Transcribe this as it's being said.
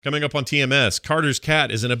Coming up on TMS, Carter's cat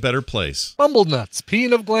is in a better place. Bumblenuts,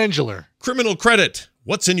 Peen of Glandular. Criminal credit.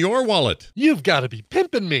 What's in your wallet? You've Gotta Be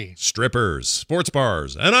Pimping Me. Strippers, sports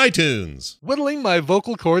bars, and iTunes. Whittling my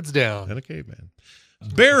vocal cords down. And a caveman.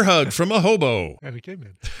 Bearhug from a hobo. And a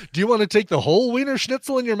caveman. Do you want to take the whole weiner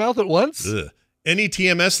schnittzle in your mouth at once? Ugh. Any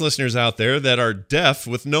TMS listeners out there that are deaf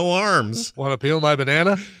with no arms? Want to peel my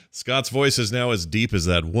banana? Scott's voice is now as deep as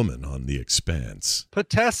that woman on The Expanse.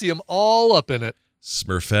 Potassium all up in it.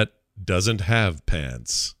 Smurfette doesn't have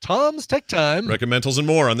pants. Tom's Tech Time. Reccamentals and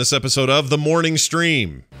more on this episode of The Morning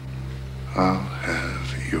Stream. I'll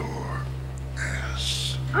have your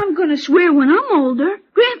ass. I'm gonna swear when I'm older.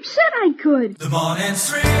 Gramps said I could. The morning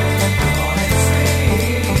stream, the morning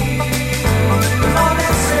stream, the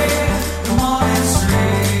morning stream, the morning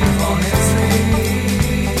stream, the morning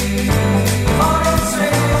stream, the morning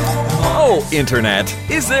stream. Oh, Internet,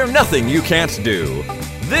 is there nothing you can't do?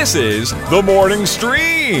 This is The Morning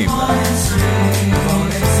Stream.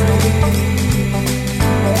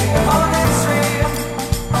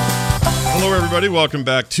 Hello, everybody. Welcome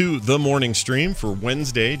back to The Morning Stream for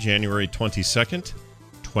Wednesday, January 22nd,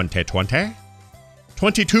 2020.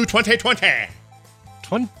 2020.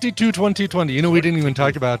 22-2020. You know, we didn't even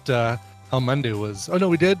talk about how Monday was. Oh, no,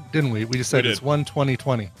 we did, didn't we? We just said it's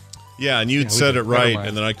 1-20-20. Yeah, and you said it right, mind.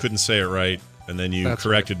 and then I couldn't say it right, and then you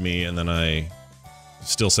corrected me, and then I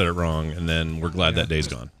still said it wrong, and then we're glad that day's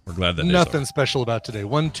gone. We're glad that day's Nothing over. special about today.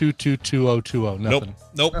 1-2-2-2-0-2-0. Nothing.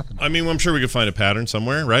 Nope. Nothing. I mean, I'm sure we could find a pattern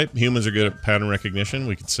somewhere, right? Humans are good at pattern recognition.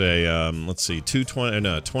 We could say, let's see,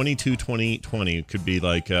 22-20-20 could be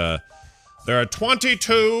like, there are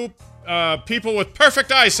 22 people with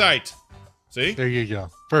perfect eyesight. See? There you go.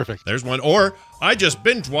 Perfect. There's one. Or I just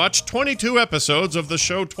binge watched 22 episodes of the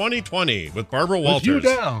show 2020 with Barbara Walters. Hugh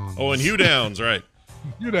Downs. Oh, and Hugh Downs, right?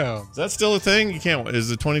 Hugh Downs. Is that still a thing? You can't. Is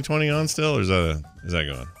the 2020 on still, or is that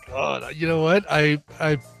going? God, you know what? I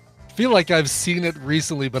feel like I've seen it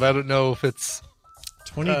recently, but I don't know if it's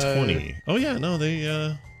 2020. Oh yeah, no,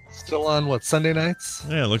 they still on what, Sunday nights?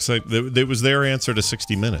 yeah, it looks like it was their answer to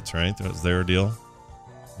 60 Minutes, right? That was their deal,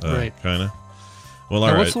 right? Kind of. Well, Now,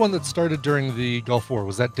 all right. what's the one that started during the Gulf War?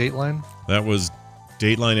 Was that Dateline? That was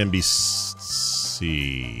Dateline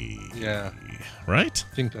NBC. Yeah. Right?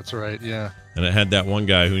 I think that's right, yeah. And it had that one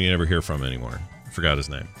guy who you never hear from anymore. I forgot his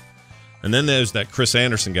name. And then there's that Chris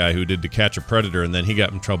Anderson guy who did To Catch a Predator, and then he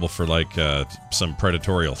got in trouble for like some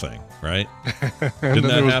predatorial thing, right? And then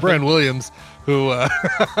there was Brand Williams who...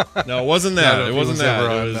 No, it wasn't that. No, it wasn't that.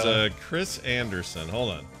 It was on, Chris Anderson.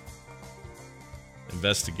 Hold on.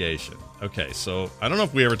 Investigation. Okay, so I don't know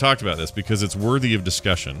if we ever talked about this because it's worthy of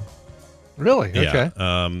discussion. Really? Okay.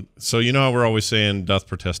 Yeah. So you know how we're always saying doth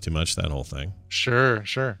protest too much, that whole thing? Sure.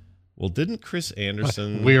 Well, didn't Chris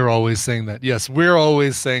Anderson... We're always saying that. Yes, we're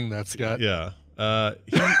always saying that, Scott. Yeah.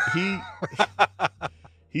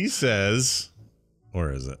 He says...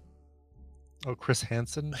 Where is it? Oh, Chris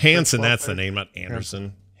Hanson? Hanson, that's the name, not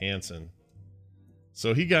Anderson. Hanson.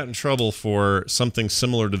 So he got in trouble for something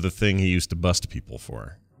similar to the thing he used to bust people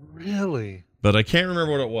for. Really? But I can't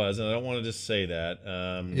remember what it was, and I don't want to just say that.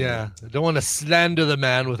 Yeah, I don't want to slander the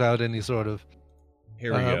man without any sort of...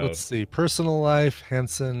 Here we go. Let's see. Personal life,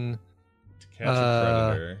 Hanson. To Catch a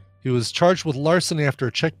Predator. He was charged with larceny after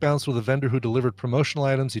a check bounced with a vendor who delivered promotional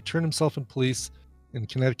items. He turned himself in police in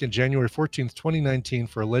Connecticut January 14th, 2019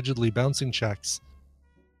 for allegedly bouncing checks.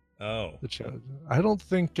 Oh. Which I don't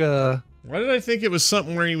think... Why did I think it was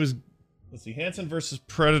something where he was... Let's see. Hanson versus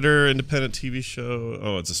Predator, independent TV show.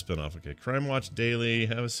 Oh, it's a spinoff. Okay. Crime Watch Daily.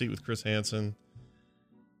 Have a Seat with Chris Hanson.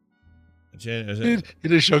 He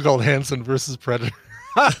did a show called Hanson versus Predator.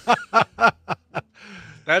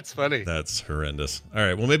 That's funny. That's horrendous. All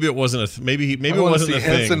right. Well, maybe it wasn't a... maybe it I wasn't see a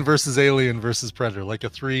Hanson thing. versus Alien versus Predator. Like a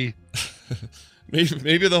three...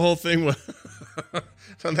 maybe the whole thing was...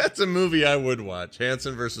 That's a movie I would watch.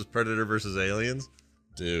 Hanson versus Predator versus Aliens.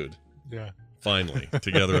 Dude. Yeah. Finally.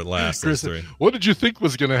 Together at last. Chris, those three. what did you think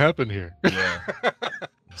was going to happen here? Yeah.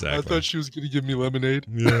 Exactly. I thought she was going to give me lemonade.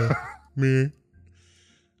 Yeah. Me.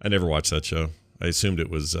 I never watched that show. I assumed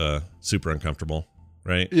it was super uncomfortable,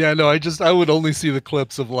 right? Yeah, no, I would only see the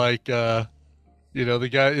clips of like, the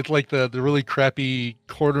guy, it's like the really crappy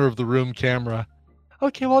corner of the room camera.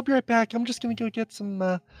 Okay, well, I'll be right back. I'm just going to go get some,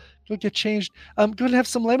 go get changed. I'm going to have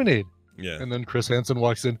some lemonade. Yeah. And then Chris Hansen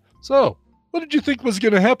walks in. So, what did you think was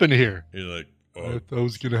going to happen here? You're like, I oh. thought I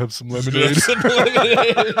was going to have some lemonade.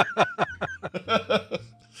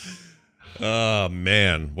 Oh,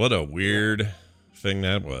 man. What a weird thing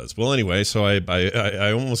that was. Well, anyway, so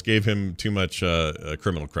I almost gave him too much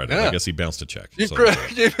criminal credit. Yeah. I guess he bounced a check. You So,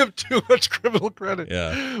 gave him too much criminal credit.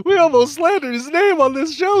 Yeah. We almost slandered his name on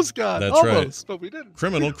this show, Scott. That's almost, right. But we didn't.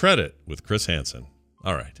 criminal credit with Chris Hansen.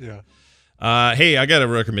 All right. Yeah. Hey, I got a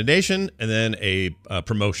recommendation and then a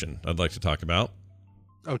promotion I'd like to talk about.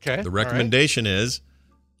 Okay. The recommendation is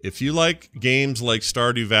if you like games like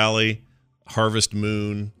Stardew Valley, Harvest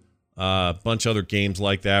Moon, a bunch of other games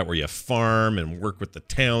like that where you farm and work with the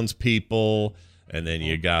townspeople, and then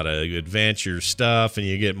you got to advance your stuff and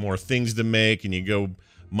you get more things to make and you go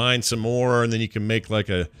mine some more and then you can make like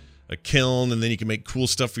a kiln and then you can make cool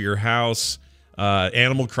stuff for your house.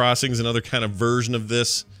 Animal Crossing is another kind of version of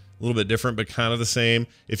this, a little bit different but kind of the same.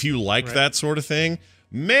 If you like that sort of thing,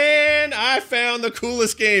 man, I found the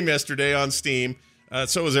coolest game yesterday on Steam.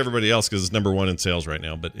 So is everybody else because it's number one in sales right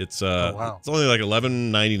now. But it's it's only like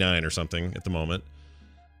 $11.99 or something at the moment.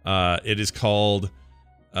 It is called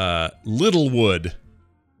Littlewood.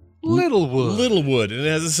 Littlewood, and it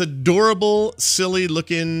has this adorable,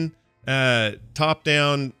 silly-looking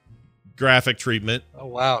top-down graphic treatment. Oh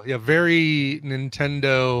wow! Yeah, very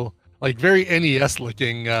Nintendo, like very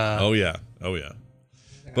NES-looking. Oh yeah.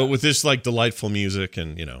 But with this like delightful music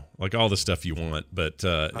and like all the stuff you want, but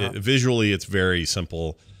visually it's very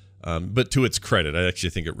simple. But to its credit, I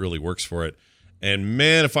actually think it really works for it. And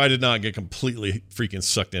man, if I did not get completely freaking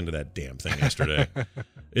sucked into that damn thing yesterday,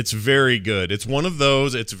 it's very good. It's one of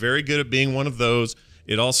those. It's very good at being one of those.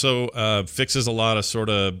 It also fixes a lot of sort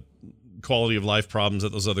of quality of life problems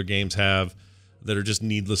that those other games have that are just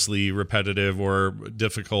needlessly repetitive or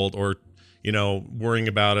difficult, or worrying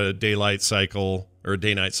about a daylight cycle or a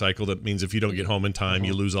day-night cycle. That means if you don't get home in time,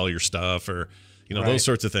 you lose all your stuff, or those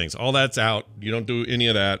sorts of things. All that's out. You don't do any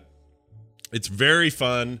of that. It's very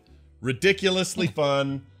fun, ridiculously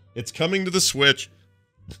fun. It's coming to the Switch.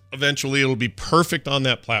 Eventually, it'll be perfect on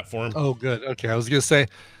that platform. Oh, good. Okay, I was gonna say,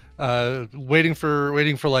 waiting for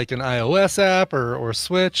like an iOS app or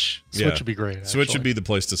Switch. Switch would be great. Switch would be the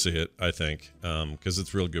place to see it, I think, because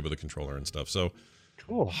it's real good with a controller and stuff. So.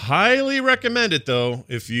 Cool. Highly recommend it, though.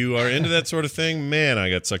 If you are into that sort of thing, man, I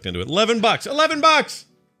got sucked into it. $11. $11.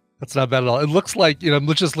 That's not bad at all. It looks like,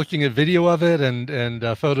 I'm just looking at video of it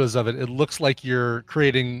and photos of it. It looks like you're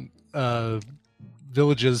creating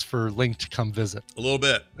villages for Link to come visit. A little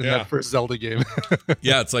bit. In that first Zelda game.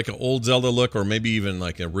 Yeah, it's like an old Zelda look, or maybe even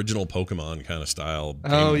like an original Pokemon kind of style.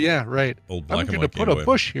 Oh, yeah, right. Old black and white. I'm going to put a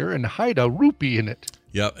bush here and hide a rupee in it.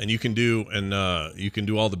 Yep, and you can do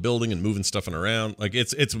all the building and moving stuff around. Like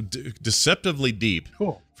it's deceptively deep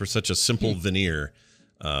for such a simple veneer.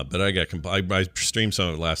 But I streamed some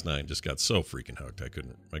of it last night and just got so freaking hooked. I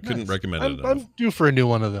couldn't recommend it enough. I'm due for a new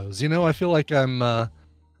one of those. I feel like I'm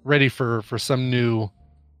ready for some new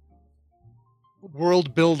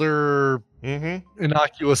world builder,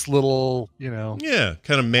 innocuous little, Yeah,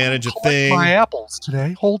 kind of manage a thing. My apples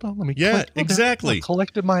today. Hold on, let me. Exactly. I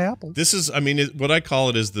collected my apples. This is, what I call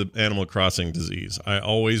it is the Animal Crossing disease. I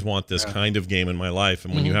always want this kind of game in my life,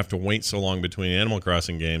 and when you have to wait so long between Animal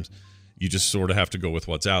Crossing games, you just sort of have to go with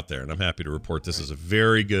what's out there. And I'm happy to report this is a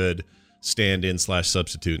very good stand-in /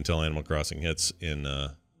 substitute until Animal Crossing hits in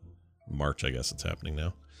March. I guess it's happening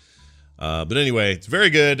now. But anyway, it's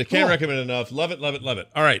very good. I can't recommend it enough. Love it, love it, love it.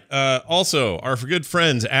 All right. Also, our good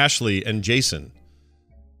friends Ashley and Jason.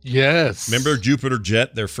 Yes. Remember Jupiter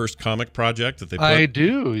Jet, their first comic project that they put? I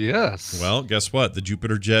do, yes. Well, guess what? The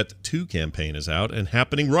Jupiter Jet 2 campaign is out and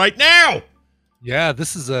happening right now. Yeah,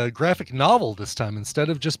 this is a graphic novel this time. Instead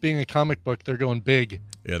of just being a comic book, they're going big.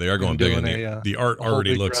 Yeah, they are going big. And the art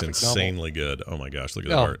already looks insanely good. Oh my gosh, look at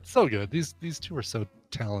the art. So good. These two are so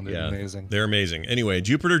talented and amazing. They're amazing. Anyway,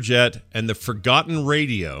 Jupiter Jet and the Forgotten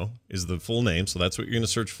Radio is the full name, so that's what you're going to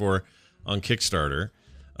search for on Kickstarter.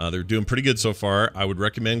 They're doing pretty good so far. I would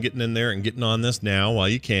recommend getting in there and getting on this now while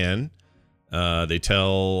you can. They tell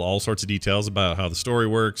all sorts of details about how the story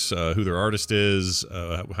works, who their artist is,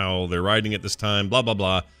 how they're writing it this time, blah, blah,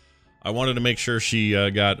 blah. I wanted to make sure she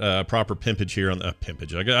got proper pimpage here on the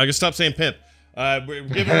pimpage. I gotta stop saying pimp. We're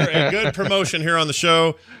giving her a good promotion here on the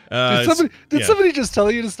show. Did somebody just tell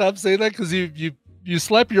you to stop saying that? Because you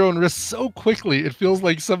slap your own wrist so quickly, it feels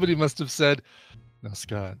like somebody must have said, "Now,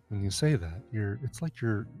 Scott, when you say that, it's like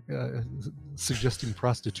you're suggesting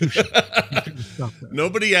prostitution."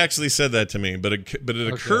 Nobody actually said that to me, but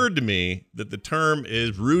it occurred to me that the term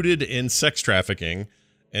is rooted in sex trafficking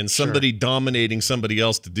and somebody dominating somebody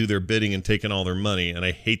else to do their bidding and taking all their money, and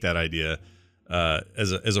I hate that idea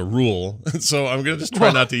as a rule. So I'm gonna just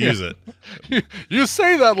try not to use it. You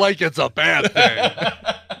say that like it's a bad thing.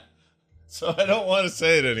 So I don't want to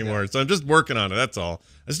say it anymore. So I'm just working on it. That's all.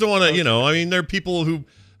 I just don't want to, there are people who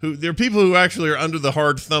there are people who actually are under the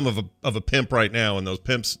hard thumb of a pimp right now, and those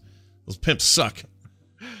pimps suck.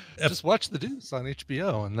 Just watch The Deuce on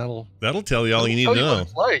HBO, and that'll tell you all you need to know. What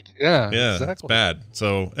it's like. Yeah, exactly. It's bad.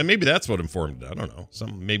 So, and maybe that's what informed it. I don't know.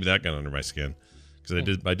 Maybe that got under my skin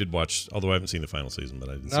because I did watch. Although I haven't seen the final season, but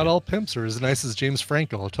I did. Not all pimps are as nice as James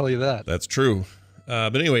Franco. I'll tell you that. That's true.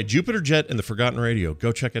 But anyway, Jupiter Jet and the Forgotten Radio.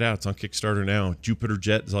 Go check it out. It's on Kickstarter now. Jupiter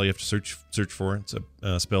Jet is all you have to search for. It's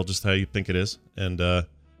spelled just how you think it is, and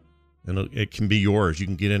it can be yours. You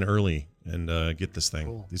can get in early and get this thing.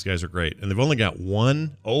 Cool. These guys are great, and they've only got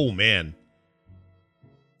one. Oh man,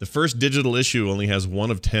 the first digital issue only has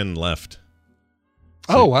 1 of 10 left.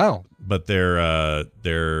 So, wow! But their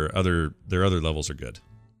other levels are good,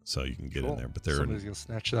 so you can get in there. But somebody's gonna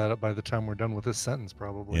snatch that up by the time we're done with this sentence,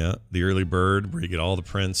 probably. Yeah, the early bird where you get all the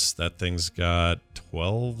prints. That thing's got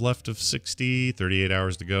 12 left of 60, 38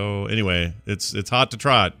 hours to go. Anyway, it's hot to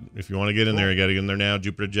trot. If you want to get in there, you got to get in there now.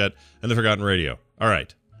 Jupiter Jet and the Forgotten Radio. All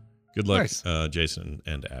right. Good luck, Jason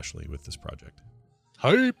and Ashley, with this project.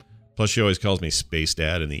 Hype. Plus, she always calls me Space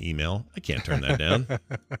Dad in the email. I can't turn that down.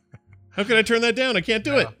 How can I turn that down? I can't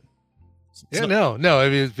do it. No. I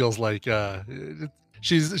mean, it feels like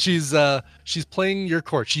she's playing your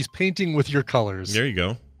court. She's painting with your colors. There you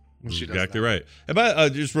go. She's exactly right.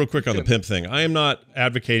 About just real quick on the pimp thing. I am not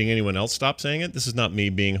advocating anyone else stop saying it. This is not me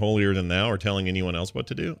being holier than thou or telling anyone else what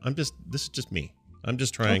to do. This is just me. I'm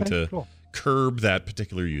just trying to curb that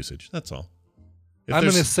particular usage. That's all. I'm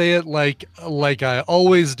going to say it like I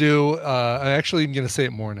always do. I actually am going to say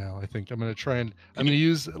it more now. I think I'm going to try and I'm going to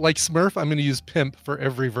use like Smurf. I'm going to use pimp for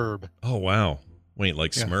every verb. Oh wow! Wait,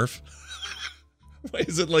 like Smurf? Wait,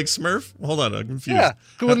 is it like Smurf? Hold on, I'm confused. Yeah,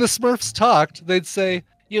 when the Smurfs talked, they'd say,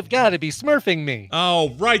 "You've got to be Smurfing me."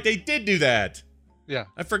 Oh right, they did do that. Yeah,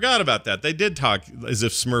 I forgot about that. They did talk as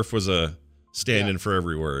if Smurf was a stand-in for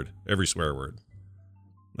every word, every swear word.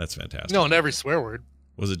 That's fantastic. No, and every swear word.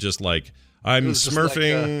 Was it just like I'm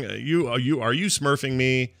smurfing like, you? Are you smurfing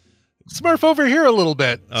me? Smurf over here a little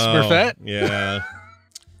bit, Smurfette. Yeah,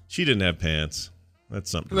 she didn't have pants. That's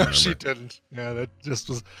something. To remember. She didn't. Yeah, that just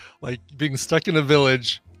was like being stuck in a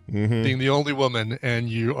village, being the only woman, and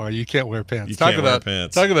you can't wear pants. Talk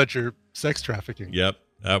about your sex trafficking. Yep,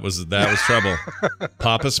 that was trouble.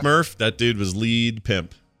 Papa Smurf, that dude was lead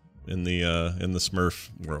pimp in the Smurf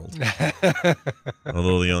world.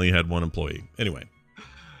 Although he only had one employee. Anyway.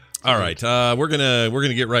 All right, we're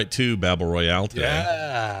gonna get right to Babble Royale today.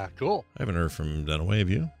 Yeah, cool. I haven't heard from Dunaway. Have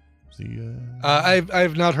you?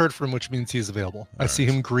 I've not heard from him, which means he's available. I see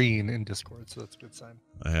him green in Discord, so that's a good sign.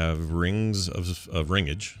 I have rings of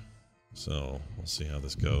ringage, so we'll see how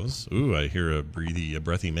this goes. Ooh, I hear a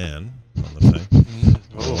breathy man on the thing.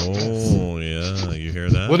 Oh, yeah, you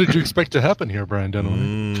hear that? What did you expect to happen here, Brian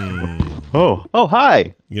Dunaway? Oh,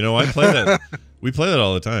 hi. You know, I play that. We play that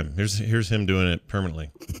all the time. Here's him doing it permanently.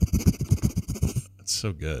 It's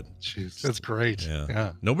so good. Jeez, that's great.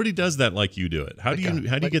 Yeah. Nobody does that like you do it. How do you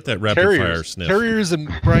get that rapid fire sniff? Terriers and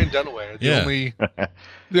Brian Dunaway are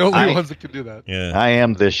the only ones that can do that. Yeah. I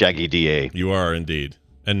am the Shaggy DA. You are indeed.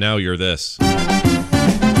 And now you're this.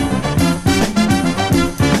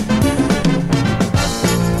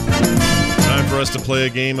 For us to play a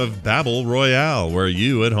game of Babble Royale, where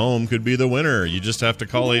you at home could be the winner. You just have to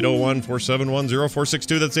call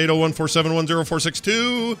 801-471-0462. That's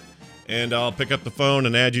 801-471-0462. And I'll pick up the phone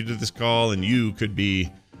and add you to this call, and you could be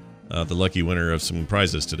the lucky winner of some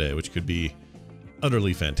prizes today, which could be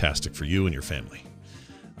utterly fantastic for you and your family.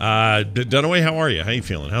 Dunaway, how are you? How you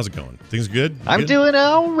feeling? How's it going? Things good? I'm doing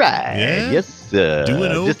all right. Yeah? Yes, sir.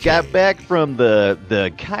 Doing okay. Just got back from the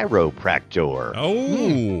chiropractor.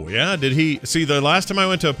 Oh, yeah. Did he... See, the last time I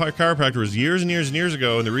went to a chiropractor was years and years and years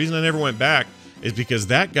ago, and the reason I never went back is because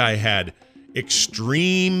that guy had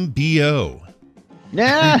extreme BO.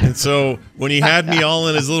 Yeah. And so when he had me all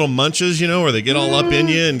in his little munches, you know, where they get all up in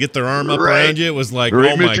you and get their arm up around you, it was like,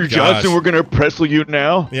 right, oh my Mr. gosh. Johnson, we're going to wrestle you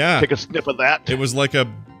now. Yeah. Take a sniff of that. It was like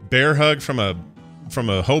a bear hug from a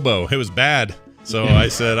hobo. It was bad. So I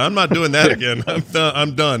said, I'm not doing that again.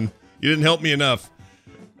 I'm done. You didn't help me enough.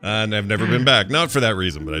 And I've never been back. Not for that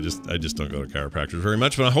reason, but I just don't go to chiropractors very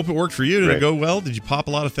much. But I hope it worked for you. Did it go well? Did you pop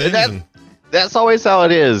a lot of things? That's always how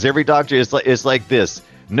it is. Every doctor is like this.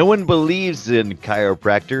 No one believes in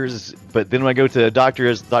chiropractors, but then when I go to a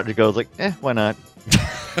doctor, the doctor goes like, why not?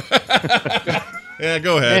 Yeah,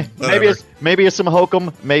 go ahead. Maybe it's some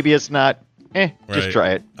hokum. Maybe it's not. Just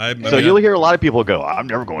try it. You'll hear a lot of people go, I'm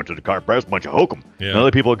never going to the chiropractor. It's a bunch of hokum. Yeah. And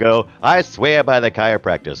other people go, I swear by the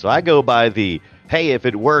chiropractor. So I go by the, hey, if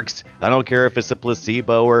it works, I don't care if it's a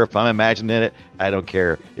placebo or if I'm imagining it. I don't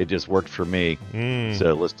care. It just worked for me.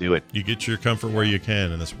 So let's do it. You get your comfort where you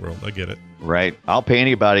can in this world. I get it. Right. I'll pay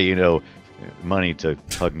anybody, money to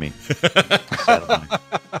hug me.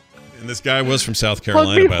 And this guy was from South Carolina,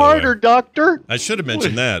 Hug me by harder, the way. doctor. I should have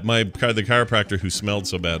mentioned that. The chiropractor who smelled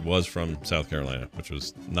so bad was from South Carolina, which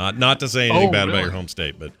was not to say anything bad about your home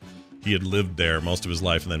state, but he had lived there most of his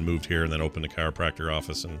life and then moved here and then opened a chiropractor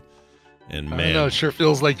office and man, I know, it sure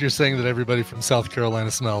feels like you're saying that everybody from South Carolina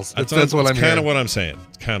smells. That's what I'm kind of what I'm saying.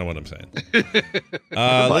 It's kind of what I'm saying.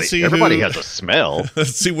 Let's see. Everybody has a smell.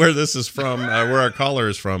 Let's see where this is from. Where our caller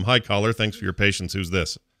is from. Hi, caller. Thanks for your patience. Who's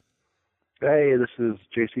this? Hey, this is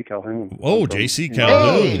JC Calhoun. Oh, JC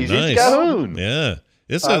Calhoun. Hey, nice. Calhoun. Yeah.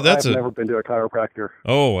 I've never been to a chiropractor.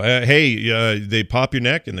 Oh, hey, they pop your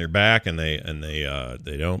neck and their back, and they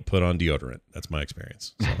don't put on deodorant. That's my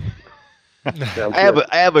experience. So. I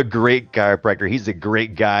have a great chiropractor. He's a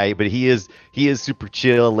great guy, but he is super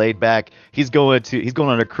chill, laid back. He's going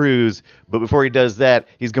on a cruise, but before he does that,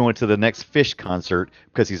 he's going to the next Fish concert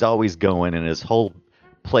because he's always going, and his whole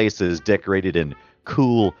place is decorated in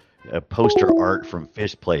cool poster art from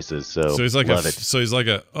Fish places. So he's like love it.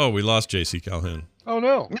 We lost JC Calhoun. Oh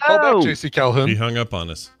no! Call back JC Calhoun. He hung up on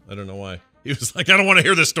us. I don't know why. He was like, I don't want to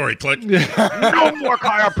hear this story. Click. No more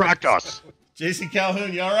chiropractors. JC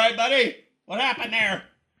Calhoun, you all right, buddy? What happened there?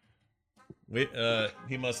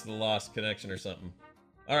 He must have lost connection or something.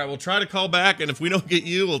 All right, we'll try to call back, and if we don't get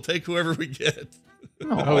you, we'll take whoever we get.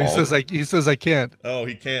 Oh, he says I can't. Oh,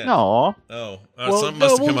 he can't. No. Oh, Well, something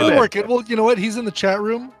must have come we'll up. work it. Well, you know what? He's in the chat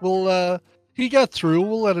room. He got through.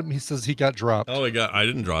 We'll let him. He says he got dropped. Oh, I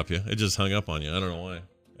didn't drop you. It just hung up on you. I don't know why.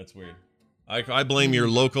 That's weird. I blame your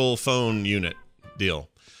local phone unit deal.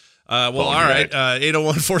 All right.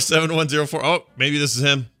 801-471-04. Oh, maybe this is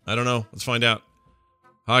him. I don't know. Let's find out.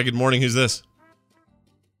 Hi, good morning. Who's this?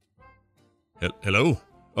 Hello?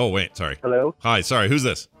 Oh, wait. Sorry. Hello? Hi. Sorry. Who's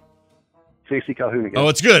this? JC Calhoun again. Oh,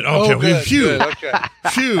 it's good. Okay. Good, Phew. good, okay.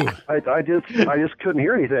 Phew. I just couldn't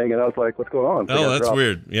hear anything, and I was like, what's going on? Oh, that's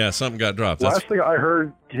weird. Yeah, something got dropped. Last thing I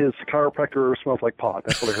heard, his chiropractor smells like pot.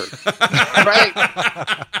 That's what I heard.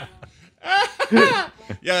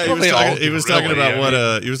 Yeah, he was talking about what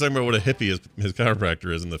a hippie his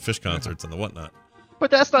chiropractor is in the Fish concerts and the whatnot.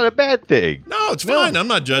 But that's not a bad thing. No, it's fine. I'm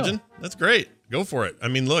not judging. That's great. Go for it. I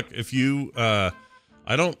mean, look, if you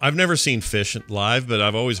I've never seen Fish live, but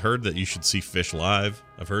I've always heard that you should see Fish live.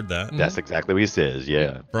 I've heard that. That's exactly what he says.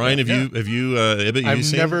 Yeah. Brian, have you Ibbott,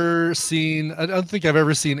 I've never seen. I don't think I've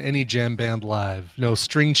ever seen any jam band live. No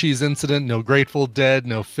String Cheese Incident. No Grateful Dead.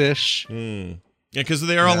 No Fish. Yeah, because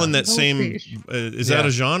they're all in that same. Is that a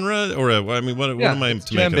genre or what am I to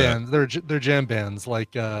jam make bands? They're jam bands.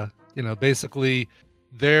 Like basically,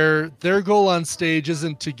 their goal on stage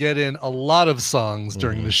isn't to get in a lot of songs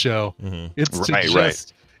during the show. Mm-hmm. It's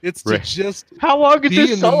to just How long be is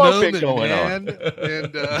this in the solo been moment, going man.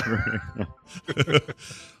 on?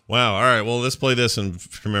 Wow. All right. Well, let's play this in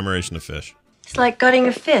commemoration of Fish. It's like gutting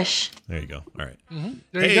a fish. There you go. All right.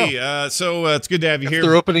 There you Hey, so it's good to have you That's here.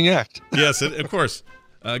 their opening act. Yes, of course.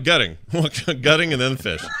 Gutting. Gutting and then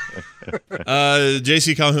Fish.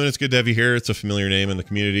 JC Calhoun, it's good to have you here. It's a familiar name in the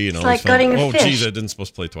community. And It's always like fun. gutting a Oh, fish. geez, I didn't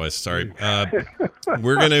supposed to play twice. Sorry.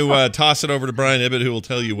 We're going to toss it over to Brian Ibbott, who will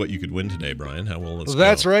tell you what you could win today, Brian. How will this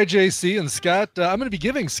That's go? right, JC and Scott. I'm going to be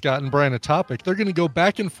giving Scott and Brian a topic. They're going to go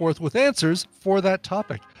back and forth with answers for that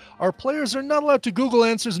topic. Our players are not allowed to Google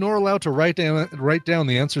answers nor allowed to write down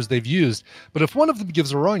the answers they've used. But if one of them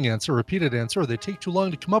gives a wrong answer, a repeated answer, or they take too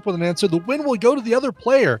long to come up with an answer, the win will go to the other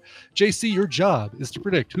player. JC, your job is to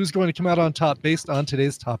predict who's going to come out on top based on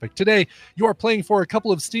today's topic. Today, you are playing for a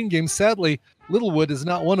couple of Steam games. Sadly, Littlewood is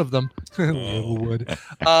not one of them. Littlewood.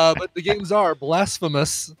 But the games are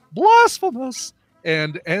Blasphemous,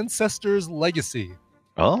 and Ancestors Legacy.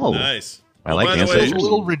 Oh, Nice. I like by the It's way- a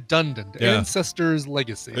little redundant. Yeah. Ancestors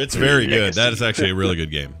Legacy. It's very good. That is actually a really good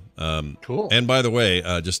game. Cool. And by the way,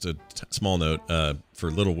 just a small note for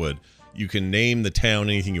Littlewood, you can name the town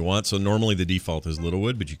anything you want. So normally the default is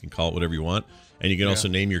Littlewood, but you can call it whatever you want. And you can also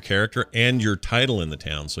name your character and your title in the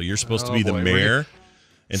town. So you're supposed to be the boy. mayor.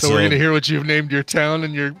 And So we're going to hear what you've named your town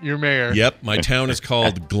and your mayor. Yep, my town is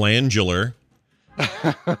called Glandular.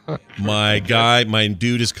 My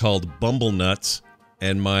dude is called Bumblenuts,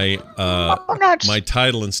 and my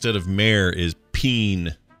title instead of mayor is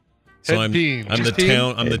Peen. So Head Peen. I'm the Just Peen?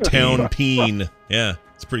 town. I'm the town Peen. Yeah,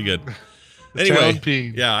 it's pretty good. Anyway, town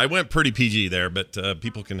Peen. yeah, I went pretty PG there, but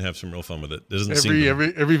people can have some real fun with it. Doesn't seem to-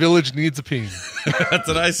 Every village needs a peen. That's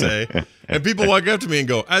what I say. And people walk up to me and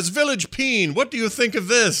go, "As Village Peen, what do you think of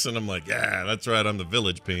this?" And I'm like, "Yeah, that's right. I'm the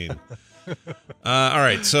Village Peen." All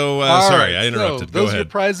right. So All sorry, right, I interrupted. So Go those are your ahead.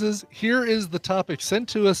 prizes. Here is the topic sent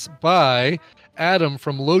to us by Adam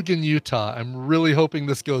from Logan, Utah. I'm really hoping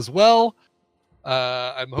this goes well.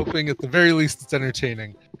 I'm hoping at the very least it's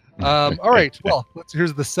entertaining. All right. Well,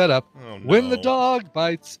 here's the setup. Oh, no. When the dog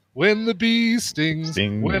bites, when the bee stings,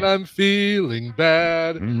 when I'm feeling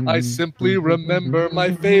bad, I simply remember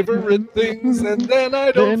my favorite things, and then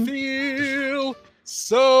I don't feel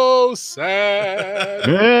so sad.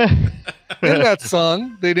 In that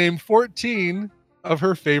song, they name 14 of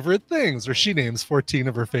her favorite things, or she names 14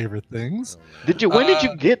 of her favorite things. When did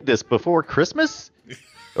you get this? Before Christmas?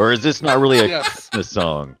 Or is this not really a Yes. Christmas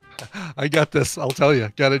song? I got this. I'll tell you.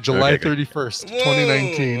 Got it July 31st,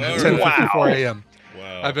 2019 at 10:54 a.m.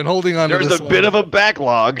 Wow. I've been holding on to There's this a bit of a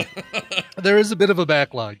backlog. There is a bit of a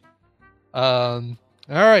backlog. All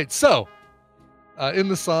right. So, in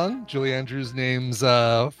the song, Julie Andrews names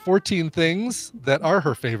 14 things that are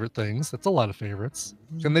her favorite things. That's a lot of favorites.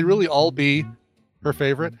 Can they really all be her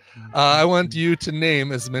favorite? I want you to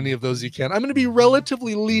name as many of those as you can. I'm going to be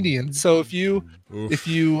relatively lenient. So if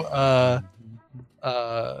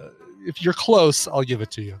you're close, I'll give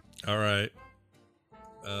it to you. All right.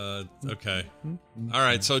 Okay. All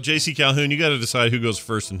right. So JC Calhoun, you got to decide who goes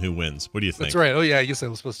first and who wins. What do you think? That's right. Oh yeah, I guess I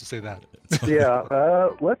was supposed to say that. Yeah.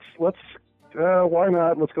 Let's. Why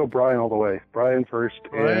not? Let's go Brian all the way. Brian first.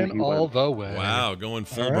 Brian and he all wins. the way. Wow, going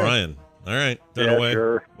full All right. Brian. All right, Yeah, Dunaway.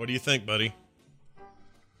 sure. What do you think, buddy?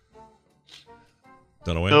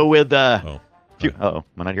 Dunaway. Go with Oh, am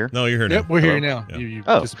I not here? no, you're here now. Yep, we're here Hello? now. Yeah. You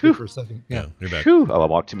Oh, disappeared phew. for a second. Yeah, Yeah. you're back. Whew.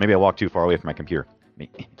 Oh, maybe I walked too far away from my computer. Let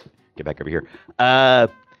me get back over here.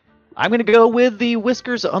 I'm going to go with the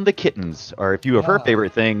whiskers on the kittens, or a few of her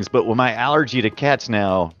favorite things, but with my allergy to cats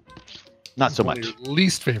now, not so One of much. your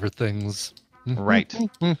least favorite things. Right.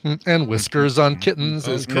 And whiskers on kittens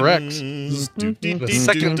is correct. Kittens. The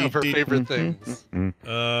second of her favorite things.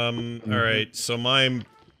 All right. So my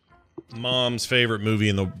mom's favorite movie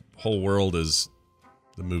in the whole world is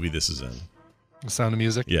the movie this is in. The Sound of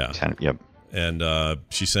Music. Yeah. Yep. And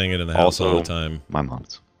she sang it in the house all the time. My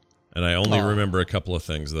mom's. And I only remember a couple of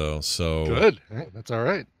things though. So Good. Hey, that's all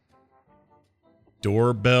right.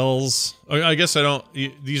 Doorbells. Oh, I guess I don't.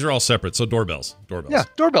 These are all separate. So doorbells. Doorbells. Yeah,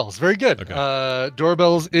 doorbells. Very good. Okay.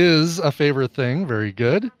 Doorbells is a favorite thing. Very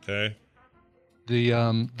good. Okay.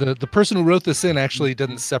 The person who wrote this in actually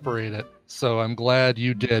didn't separate it, so I'm glad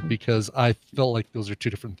you did because I felt like those are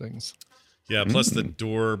two different things. Yeah. Plus the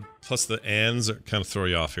door. Plus the ands are kind of throw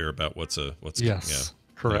you off here about what's. Yes. Yeah.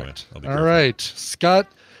 Correct. Anyway, I'll be all careful. right, Scott.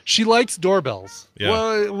 She likes doorbells.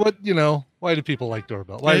 Yeah. What why do people like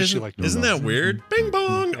doorbells? Why does she like doorbells? Isn't that weird? Bing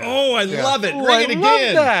bong. Oh, I Yeah. love it. Oh, Ring I it love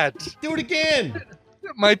again. that. Do it again.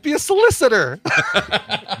 It might be a solicitor.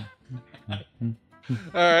 All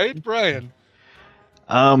right, Brian.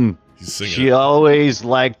 He's singing She it. always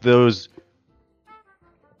liked those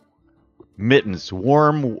mittens,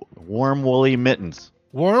 warm woolly mittens.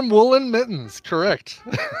 Warm woolen mittens. Correct.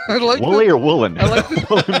 I like Woolly the, or woolen? I like the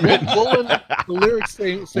woolen. The lyrics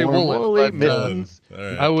say Warm woolen. woolly but, mittens. All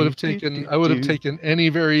right. I would have taken any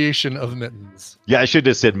variation of mittens. Yeah, I should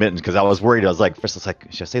have said mittens because I was worried. I was like, first, I was like,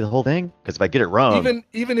 should I say the whole thing? Because if I get it wrong,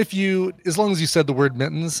 Even if you, as long as you said the word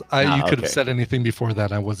mittens, you could okay. have said anything before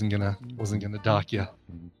that. I wasn't gonna dock you.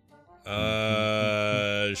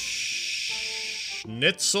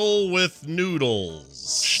 Schnitzel with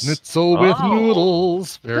noodles. Schnitzel with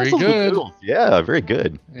noodles. Very That's a good. noodles. Yeah, very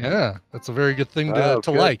good. Yeah, that's a very good thing Oh,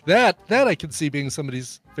 to good. like. That I could see being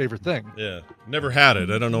somebody's favorite thing. Yeah. Never had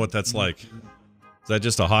it. I don't know what that's like. Is that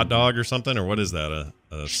just a hot dog or something, or what is that?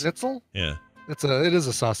 Schnitzel? Yeah. It is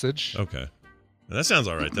a sausage. Okay. That sounds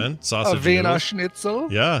all right then. A Sausage. and Wiener noodles.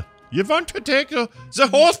 Schnitzel. Yeah. You want to take the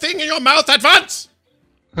whole thing in your mouth at once?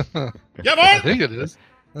 I Jawohl. think it is.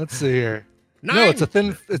 Let's see here. No, Nine. it's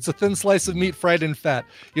a thin slice of meat fried in fat.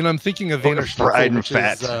 I'm thinking of Wiener Schnitzel, Fried in which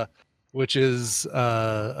fat. is which is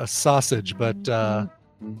a sausage, but or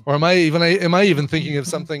am I even thinking of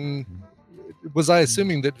something? Was I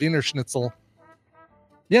assuming that Wiener Schnitzel?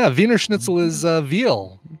 Yeah, Wiener Schnitzel is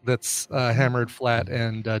veal that's hammered flat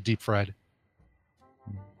and deep fried.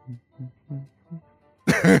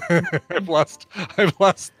 I've lost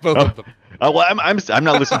both of them. Well, I'm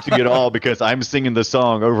not listening to you at all because I'm singing the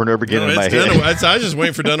song over and over again No, in my it's head. Dunaway. I was just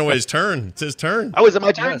waiting for Dunaway's turn. It's his turn. Oh, is it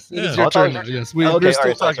my turn? Yes, it Yeah. is Oh, your I thought turn. it was- Yes, Okay, we're still all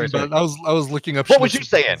right, talking sorry. about it. I was looking up. What was you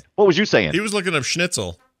schnitzel. saying? What was you saying? He was looking up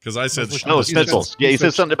schnitzel because I said was No, He said- schnitzel. Yeah, he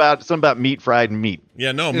said something about meat fried and meat.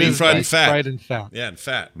 Yeah, no, It meat is fried and meat fat. Fried and fat. Yeah, and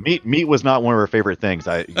fat. Meat was not one of her favorite things.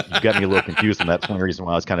 You got me a little confused, and that's one reason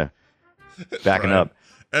why I was kind of backing Right. up.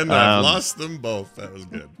 And I've lost them both. That was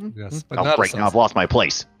good. Yes, but Oh, not a great! Now I've sausage. lost my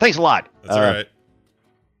place. Thanks a lot. That's all right.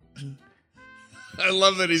 I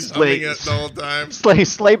love that he's humming it the whole time.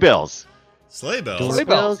 Sleigh bells. Sleigh bells. Sleigh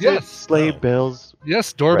bells, yes. Sleigh bells.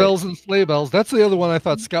 Yes, doorbells and sleigh bells. That's the other one I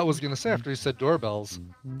thought Scott was going to say after he said doorbells.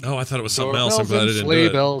 Oh, I thought it was something else. I'm Doorbells glad I and didn't sleigh do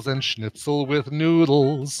it. bells and schnitzel with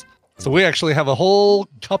noodles. So we actually have a whole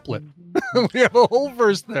couplet. We have a whole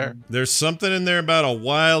verse there. There's something in there about a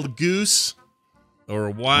wild goose or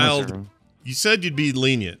a wild. You said you'd be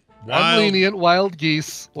lenient. I'm lenient. Wild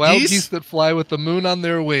geese. Wild Geese? geese that fly with the moon on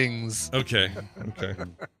their wings. Okay.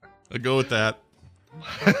 I'll go with that.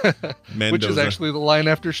 Which is actually the line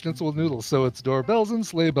after schnitzel with noodles. So it's doorbells and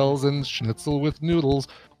sleigh bells and schnitzel with noodles.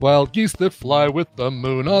 Wild geese that fly with the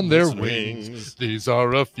moon on their wings. These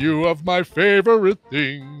are a few of my favorite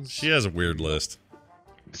things. She has a weird list.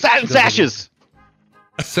 Satin sashes.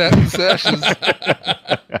 Satin sashes.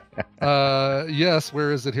 Yes,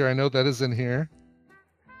 where is it here? I know that is in here.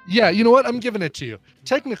 Yeah, you know what? I'm giving it to you.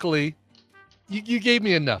 Technically, you gave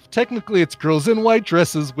me enough. Technically, it's girls in white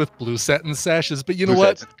dresses with blue satin sashes. But you know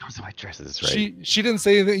what? Girls in white dresses, right? She didn't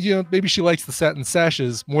say anything. You know, maybe she likes the satin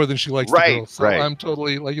sashes more than she likes the girls. So I'm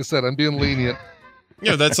totally, like I said, I'm being lenient.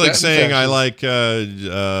 Yeah, that's like saying I like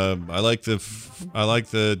the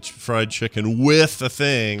fried chicken with a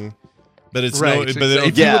thing, but it's right, no. exactly.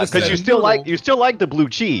 But because you still like the blue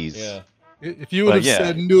cheese. Yeah. If you would have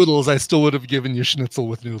said noodles, I still would have given you schnitzel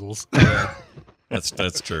with noodles.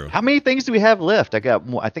 That's true. How many things do we have left? I got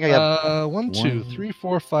 1, 2, 3,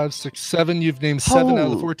 4, 5, 6, 7. You've named 7 out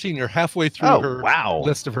of the 14. You're halfway through her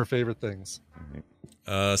list of her favorite things.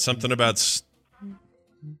 Something about.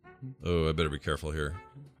 Oh, I better be careful here.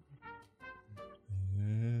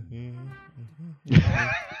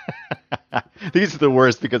 These are the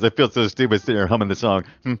worst because I feel so stupid sitting here humming the song.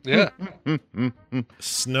 Yeah.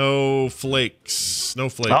 Snowflakes.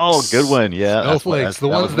 Oh, good one. Yeah. Snowflakes. The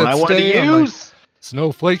ones that stay on my,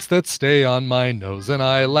 snowflakes that stay on my nose and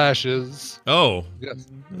eyelashes. Oh. Yes.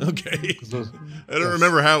 Okay. I don't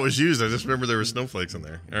remember how it was used. I just remember there were snowflakes in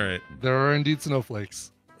there. All right. There are indeed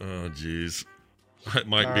snowflakes. Oh, jeez. That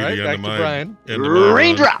might be right, the end of Brian.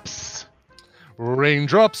 Raindrops.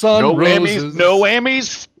 Raindrops on no roses. Whammies, no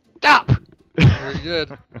whammies. Stop. Very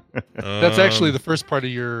good. That's actually the first part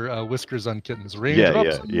of your Whiskers on Kittens.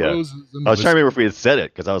 Raindrops on roses. And I was trying to remember if we had said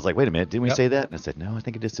it because I was like, wait a minute, didn't we say that? And I said, no, I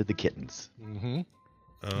think it just said the kittens. Mm-hmm.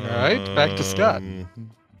 All right, back to Scott.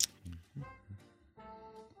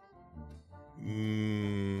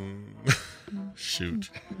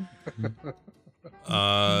 Shoot.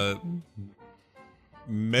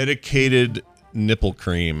 Medicated nipple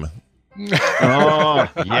cream. Oh,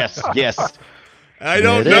 yes. I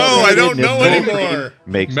don't know anymore.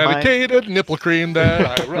 Medicated nipple cream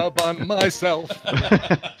that I rub on myself.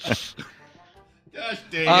 Gosh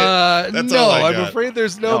dang it. That's all I I'm got. afraid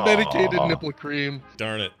there's no medicated nipple cream.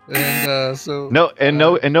 Darn it. And so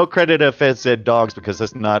no credit if it said dogs because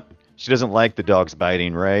that's not. She doesn't like the dogs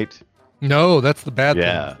biting, right? No, that's the bad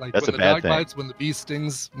thing. Like that's when a the bad dog thing. bites, when the bee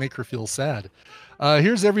stings, make her feel sad.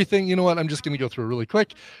 Here's everything. You know what? I'm just going to go through it really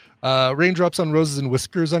quick. Raindrops on roses and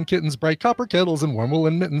whiskers on kittens, bright copper kettles and warm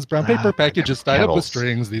woolen mittens, brown paper packages tied up with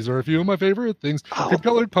strings. These are a few of my favorite things.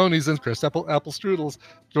 Colored ponies and crisp apple strudels,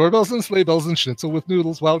 doorbells and sleigh bells and schnitzel with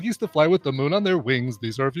noodles, wild geese that fly with the moon on their wings.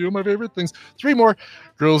 These are a few of my favorite things. 3 more.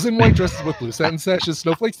 Girls in white dresses with blue satin sashes,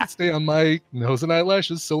 snowflakes that stay on my nose and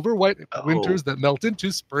eyelashes, silver white winters that melt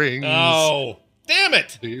into springs. Oh. Damn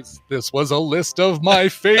it! This was a list of my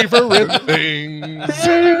favorite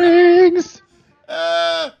things.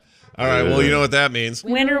 All right, well, you know what that means.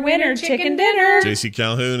 Winner, winner, chicken dinner. JC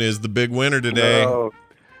Calhoun is the big winner today. No.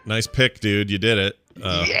 Nice pick, dude. You did it.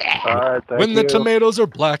 All right, when the tomatoes are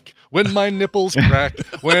black, when my nipples crack,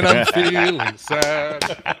 when I'm feeling sad.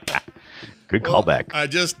 Good callback.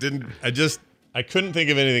 I couldn't think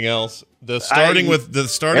of anything else. Everything with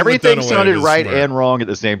sounded right and wrong at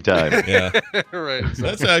the same time. Yeah. Right.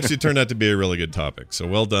 That's actually turned out to be a really good topic. So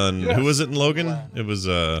well done. Yes. Who was it in Logan? It was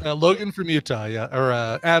Logan from Utah, yeah. Or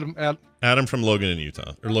Adam. Adam from Logan in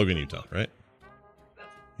Utah. Or Logan, Utah, right?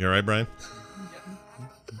 You all right, Brian?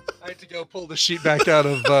 I had to go pull the sheet back out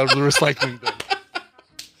of the recycling bin.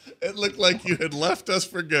 It looked like you had left us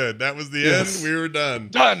for good. That was the end. We were done.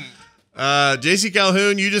 Done. JC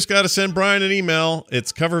Calhoun, you just got to send Brian an email.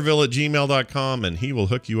 It's coverville@gmail.com, and he will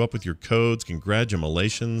hook you up with your codes.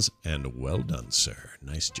 Congratulations, and well done, sir.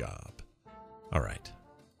 Nice job. All right.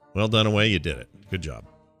 Well done, away. You did it. Good job.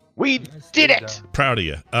 We did it. Proud of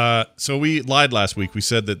you. So we lied last week. We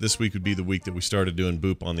said that this week would be the week that we started doing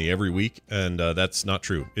Boop on the every week, and that's not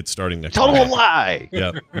true. It's starting next Total Monday. lie.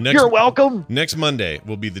 Yeah. You're welcome. Next Monday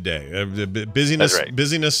will be the day.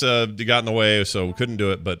 Busyness got in the way, so we couldn't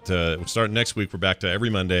do it. But we'll start next week. We're back to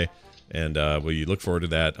every Monday. And we look forward to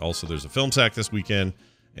that. Also, there's a film sack this weekend,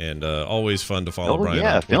 and always fun to follow Brian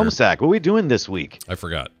on Twitter. Film sack. What are we doing this week? I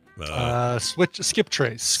forgot. Skip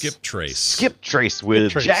Trace. Skip Trace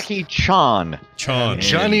with Jackie Chan.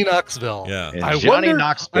 Johnny Knoxville. Yeah. I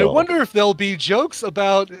wonder if there'll be jokes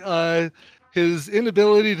about his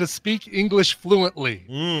inability to speak English fluently.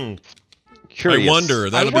 Curious. I wonder.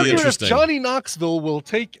 That'll be interesting. If Johnny Knoxville will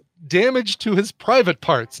take damage to his private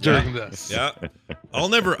parts during this. Yeah.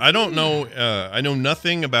 I don't know. I know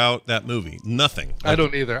nothing about that movie. Nothing. I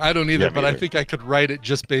don't either, but I think I could write it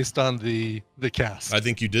just based on the cast. I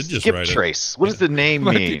think you did just Skip write Trace. What does the name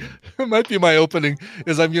mean? It might be my opening,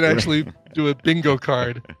 is I'm going to actually do a bingo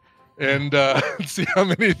card and see how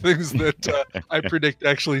many things that I predict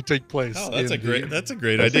actually take place. Oh, that's a great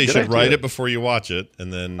idea. You should write it before you watch it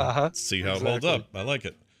and then see how it holds up. I like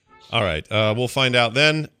it. All right. We'll find out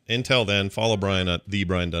then. Until then, follow Brian at the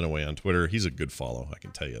Brian Dunaway on Twitter. He's a good follow. I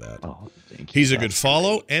can tell you that. Oh, thank you. He's a good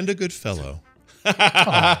follow and a good fellow.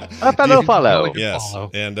 A fellow follow. Yes.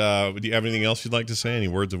 And do you have anything else you'd like to say? Any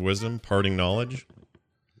words of wisdom, parting knowledge?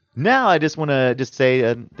 No, I just want to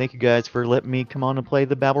say thank you guys for letting me come on and play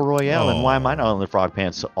the Battle Royale. And why am I not on the Frog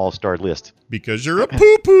Pants All-Star list? Because you're a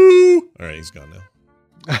poo-poo. All right, he's gone now.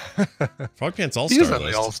 Frog Pants All-Star list. He's on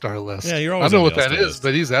the All-Star list. Yeah, you're always I don't know on what the that All-Star is,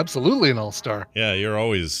 but he's absolutely an All-Star. Yeah, you're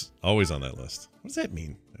always on that list. What does that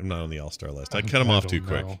mean? I'm not on the All-Star list. I cut him off too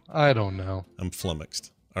quick. I don't know. I'm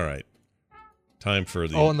flummoxed. All right. Time for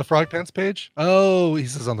the... Oh, on the Frog Pants page? Oh, he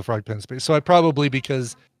says on the Frog Pants page. So I probably,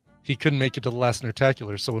 because he couldn't make it to the last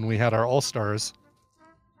Nerdtacular, so when we had our All-Stars...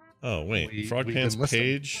 Oh, wait. Frog Pants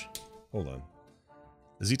page? Hold on.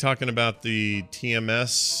 Is he talking about the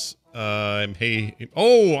TMS... I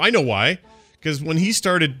know why. Because when he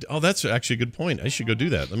started, that's actually a good point. I should go do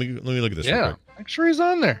that. Let me look at this. Yeah, I'm sure he's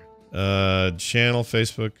on there. Channel,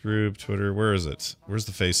 Facebook group, Twitter. Where is it? Where's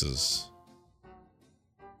the faces?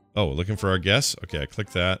 Oh, looking for our guests. Okay, I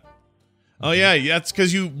clicked that. Oh yeah, that's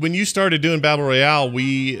because when you started doing Battle Royale,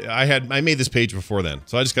 I made this page before then,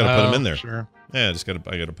 so I just got to put him in there. Sure. Yeah, I got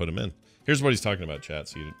to put him in. Here's what he's talking about, chat.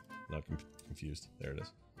 So you're not confused. There it is.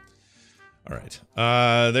 All right.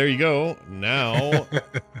 There you go. Now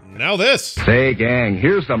this. Say, gang,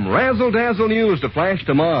 here's some razzle-dazzle news to flash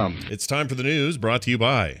to Mom. It's time for the news brought to you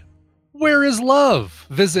by... Where is love?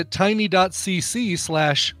 Visit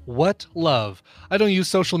tiny.cc/whatlove. I don't use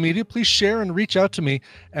social media. Please share and reach out to me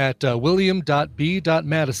at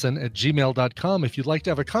william.b.madison@gmail.com if you'd like to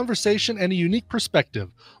have a conversation and a unique perspective.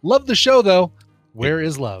 Love the show, though. Where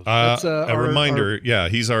is love? That's a reminder.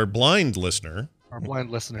 He's our blind listener. Our blind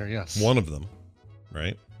listener, yes. One of them,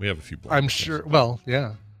 right? We have a few blind listeners. Sure. Well,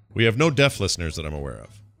 yeah. We have no deaf listeners that I'm aware of.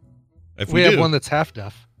 If we have one that's half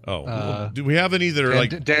deaf. Oh, do we have any that are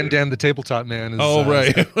like Dan the tabletop man? Is,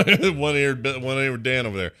 right, one-eared Dan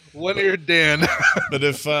over there. One-eared Dan. But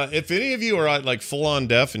if any of you are like full-on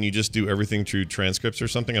deaf and you just do everything through transcripts or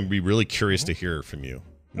something, I'd be really curious to hear from you.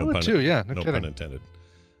 No pun intended.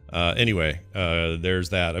 Anyway, there's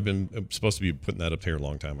that. I'm supposed to be putting that up here a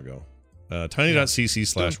long time ago.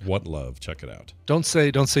 Tiny.cc/whatlove. Check it out. Don't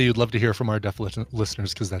say you'd love to hear from our deaf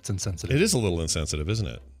listeners, because that's insensitive. It is a little insensitive, isn't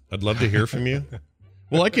it? I'd love to hear from you.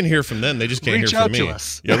 Well, I can hear from them. They just can't hear from me. Reach out to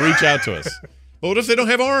us. Yeah, reach out to us. But what if they don't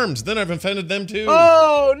have arms? Then I've offended them too.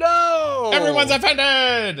 Oh, no! Everyone's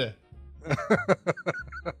offended!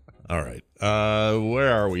 All right.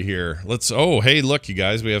 Where are we here? Hey, look, you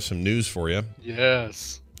guys. We have some news for you.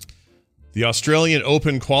 Yes. The Australian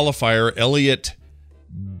Open qualifier, Elliot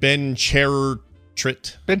Benchetrit.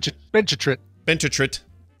 Is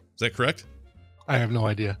that correct? I have no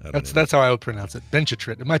idea. That's how I would pronounce it.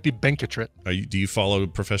 Benchetrit. It might be Benketrit. Do you follow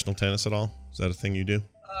professional tennis at all? Is that a thing you do?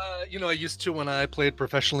 I used to when I played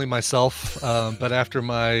professionally myself, but after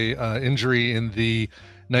my injury in the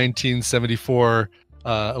 1974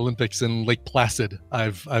 Olympics in Lake Placid,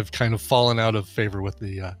 I've kind of fallen out of favor with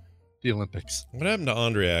the Olympics. What happened to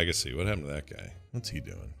Andre Agassi? What happened to that guy? What's he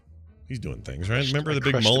doing? He's doing things, right? Remember the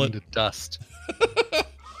big mullet? Him to dust.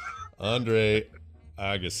 Andre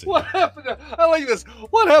Agassi. What happened to... I like this.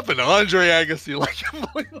 What happened to Andre Agassi?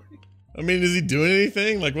 I mean, is he doing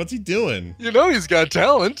anything? Like, what's he doing? He's got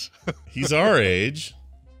talent. He's our age.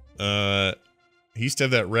 He used to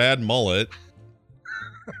have that rad mullet.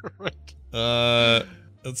 Right.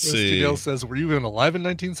 Let's see. Dale says, were you even alive in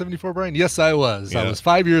 1974, Brian? Yes, I was. Yeah. I was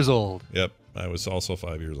 5 years old. Yep. I was also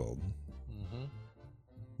 5 years old.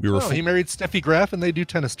 He married Steffi Graf, and they do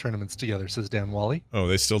tennis tournaments together, says Dan Wally. Oh,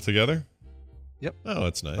 they still together? Yep. Oh,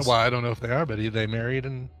 that's nice. Well, I don't know if they are, but they married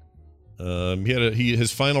and...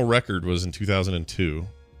 his final record was in 2002.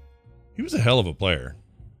 He was a hell of a player.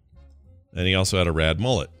 And he also had a rad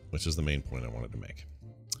mullet, which is the main point I wanted to make.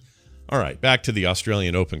 All right, back to the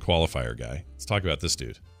Australian Open qualifier guy. Let's talk about this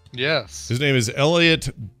dude. Yes. His name is Elliot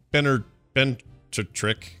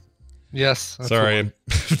Bentrick. Yes. Sorry, I'm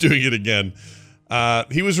doing it again.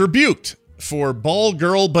 He was rebuked for ball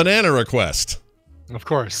girl banana request. Of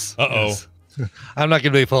course. Uh-oh. Yes. I'm not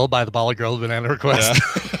going to be fooled by the ball girl banana request.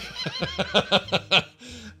 Yeah.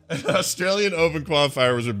 An Australian Open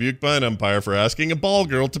qualifier was rebuked by an umpire for asking a ball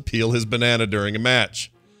girl to peel his banana during a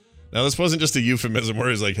match. Now, this wasn't just a euphemism where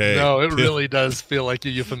he's like, hey. No, it really does feel like a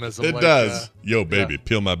euphemism. It does. Yo, baby,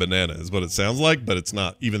 peel my banana is what it sounds like, but it's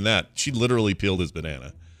not even that. She literally peeled his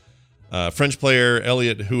banana. French player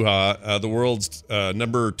Elliot Houha, the world's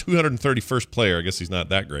number 231st player, I guess he's not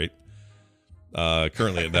that great,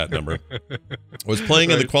 currently at that number, was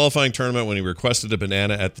playing in the qualifying tournament when he requested a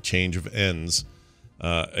banana at the change of ends.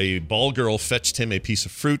 A ball girl fetched him a piece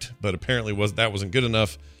of fruit, but apparently that wasn't good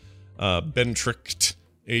enough. Bentricht,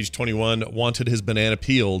 age 21, wanted his banana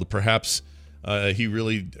peeled. Perhaps he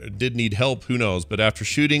really did need help, who knows. But after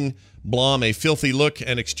shooting Blom a filthy look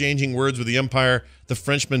and exchanging words with the umpire, the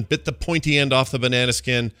Frenchman bit the pointy end off the banana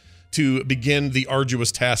skin to begin the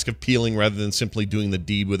arduous task of peeling rather than simply doing the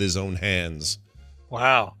deed with his own hands.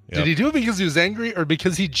 Wow. Yep. Did he do it because he was angry or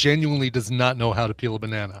because he genuinely does not know how to peel a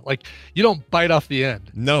banana? Like, you don't bite off the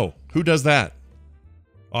end. No. Who does that?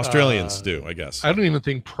 Australians do, I guess. I don't even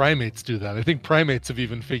think primates do that. I think primates have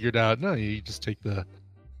even figured out, no, you just take the...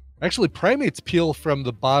 Actually, primates peel from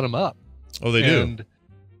the bottom up. Oh, they do?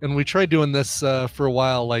 And we tried doing this for a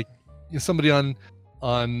while. Like, somebody on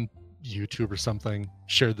YouTube or something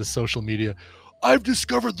shared this social media. I've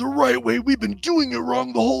discovered the right way. We've been doing it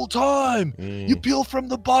wrong the whole time. You peel from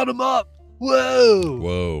the bottom up.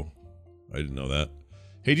 Whoa. I didn't know that.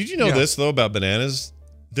 Hey, did you know this, though, about bananas?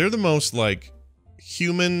 They're the most,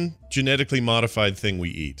 human, genetically modified thing we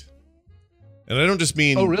eat. And I don't just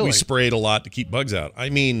mean we spray it a lot to keep bugs out. I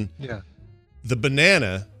mean, the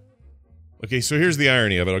banana... Okay, so here's the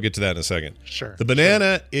irony of it. I'll get to that in a second. Sure. The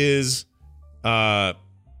banana is... an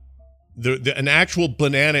actual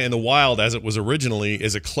banana in the wild, as it was originally,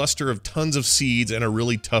 is a cluster of tons of seeds and a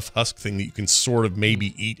really tough husk thing that you can sort of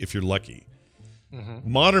maybe eat if you're lucky.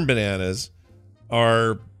 Mm-hmm. Modern bananas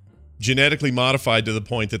are genetically modified to the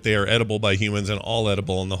point that they are edible by humans and all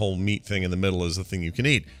edible, and the whole meat thing in the middle is the thing you can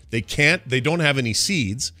eat. They don't have any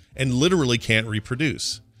seeds and literally can't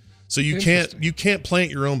reproduce. So you can't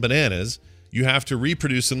plant your own bananas. You have to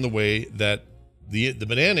reproduce them the way that the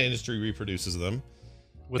banana industry reproduces them.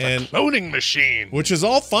 With a cloning machine. Which is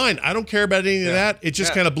all fine. I don't care about any of that. It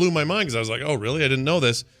just kind of blew my mind because I was like, oh, really? I didn't know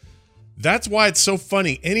this. That's why it's so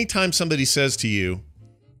funny. Anytime somebody says to you,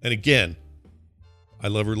 and again, I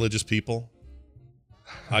love religious people.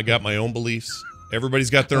 I got my own beliefs. Everybody's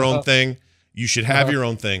got their own thing. You should have your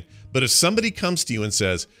own thing. But if somebody comes to you and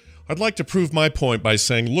says, I'd like to prove my point by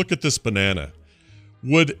saying, look at this banana.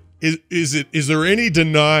 Is there any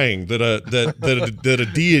denying that a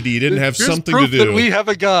deity didn't have something to do? That we have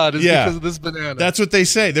a god is because of this banana. That's what they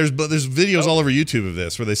say. There's videos all over YouTube of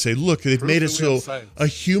this where they say, look, they've made it so a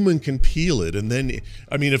human can peel it, and then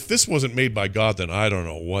if this wasn't made by God, then I don't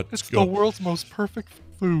know what. It's the world's most perfect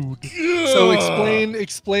food. Yeah. So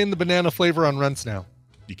explain the banana flavor on runts now.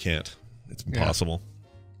 You can't. It's impossible.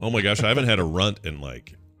 Yeah. Oh my gosh, I haven't had a runt in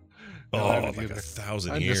like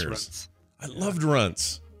 1,000 years. I loved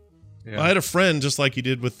runts. Yeah. I had a friend just like he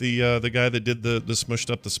did with the guy that did the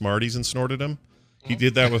smushed up the Smarties and snorted them. He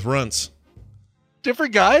did that with runts.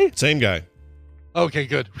 Different guy? Same guy. Okay,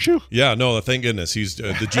 good. Whew. Yeah, no, thank goodness. He's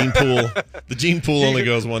the gene pool. The gene pool only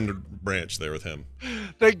goes one branch there with him.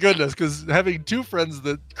 Thank goodness, because having two friends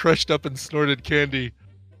that crushed up and snorted candy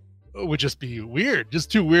would just be weird.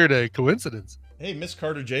 Just too weird a coincidence. Hey, Miss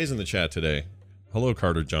Carter J's in the chat today. Hello,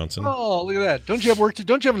 Carter Johnson. Oh, look at that. Don't you have work to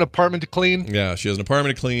don't you have an apartment to clean? Yeah, she has an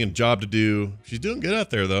apartment to clean, a job to do. She's doing good out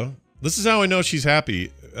there, though. This is how I know she's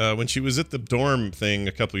happy. When she was at the dorm thing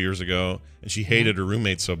a couple years ago, and she hated her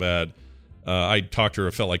roommate so bad, I talked to her,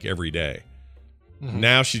 it felt like every day. Mm-hmm.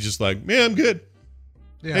 Now she's just like, yeah, I'm good.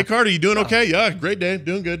 Yeah. Hey, Carter, you doing okay? Yeah, great day.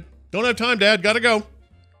 Doing good. Don't have time, Dad. Gotta go.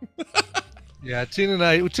 Yeah, Tina and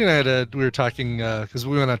I we were talking, because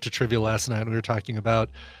we went out to trivia last night, and we were talking about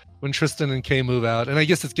when Tristan and Kay move out, and I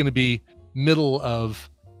guess it's going to be middle of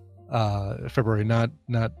February, not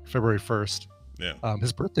February 1st. Yeah.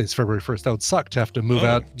 His birthday is February 1st. That would suck to have to move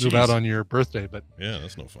out on your birthday, but yeah,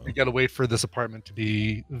 that's no fun. We got to wait for this apartment to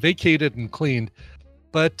be vacated and cleaned.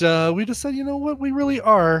 But we just said, you know what, we really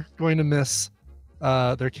are going to miss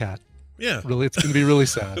their cat. Yeah. Really, it's going to be really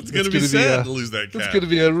sad. It's going to be sad to lose that cat. It's going to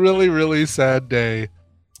be a really, really sad day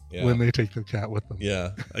when they take the cat with them.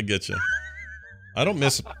 Yeah, I get you. I don't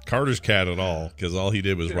miss Carter's cat at all because all he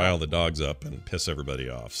did was rile the dogs up and piss everybody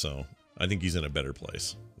off. So I think he's in a better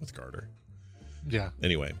place with Carter. Yeah.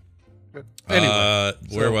 Anyway.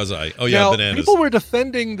 Where was I? Oh yeah, bananas. People were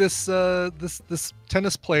defending this this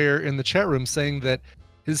tennis player in the chat room, saying that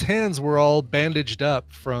his hands were all bandaged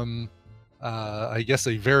up from, I guess,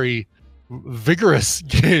 a very vigorous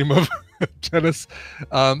game of tennis,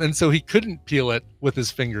 and so he couldn't peel it with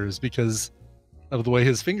his fingers because of the way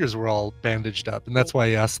his fingers were all bandaged up, and that's why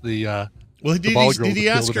he asked the did he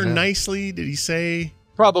ask her nicely? Did he say?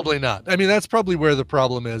 Probably not. I mean, that's probably where the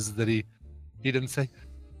problem is, that he didn't say,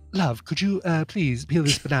 "Love, could you please peel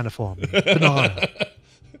this banana for me?" Banana.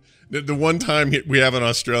 The one time we have an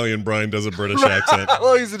Australian, Brian does a British accent.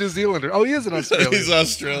 Oh, he's a New Zealander. Oh, he is an Australian. He's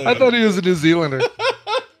Australian. I thought he was a New Zealander.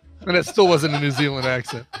 And it still wasn't a New Zealand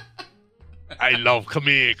accent. Hey, love, come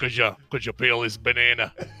here. Could you peel this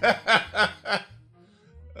banana?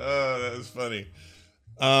 Oh, that was funny.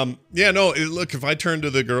 Look, if I turned to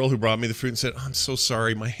the girl who brought me the fruit and said, "I'm so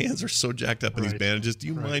sorry, my hands are so jacked up in these bandages. Do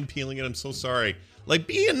you mind peeling it? I'm so sorry." Like,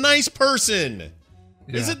 be a nice person.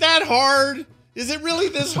 Yeah. Is it that hard? Is it really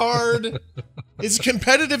this hard? Is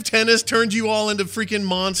competitive tennis turned you all into freaking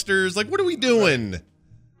monsters? Like, what are we doing? Right.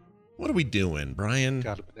 What are we doing, Brian?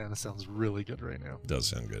 God, a banana sounds really good right now. It does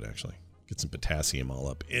sound good, actually. Get some potassium all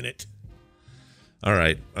up in it. All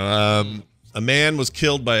right. A man was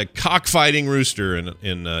killed by a cockfighting rooster in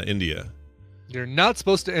India. You're not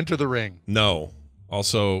supposed to enter the ring. No.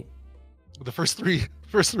 Also, the first three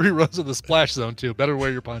rows of the splash zone too. Better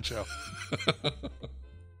wear your poncho.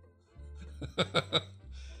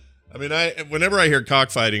 I mean, whenever I hear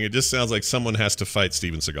cockfighting, it just sounds like someone has to fight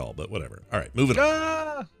Steven Seagal. But whatever. All right, moving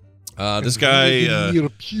on. This guy,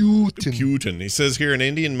 Putin. He says here an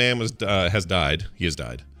Indian man has died. He has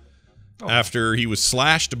died. After he was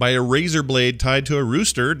slashed by a razor blade tied to a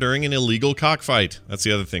rooster during an illegal cockfight. That's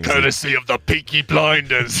the other thing. Courtesy of the Peaky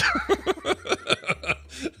Blinders.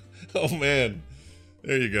 Oh, man.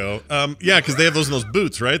 There you go. Yeah, because they have those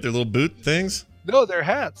boots, right? Their little boot things? No, they're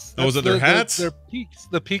hats. Was it their hats? Their peaks.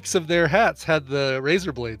 The peaks of their hats had the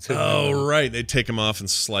razor blades. Oh, right. They'd take them off and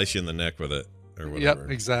slice you in the neck with it or whatever.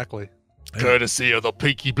 Yep, exactly. Courtesy of the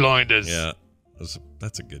Peaky Blinders. Yeah,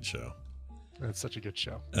 that's a good show. That's such a good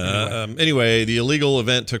show. Anyway, the illegal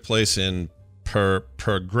event took place in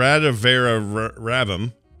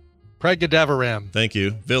Pragadavaram. Thank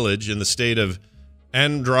you. Village in the state of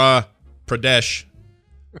Andhra Pradesh,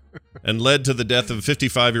 and led to the death of a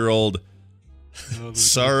 55-year-old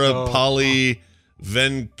Sarapalli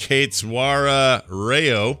Venkateswara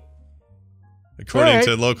Rayo, according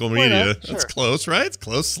to local media. That's close, right? It's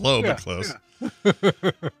close, slow, but close. Yeah.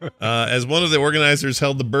 As one of the organizers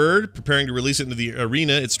held the bird, preparing to release it into the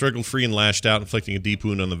arena, it struggled free and lashed out, inflicting a deep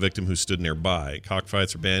wound on the victim who stood nearby.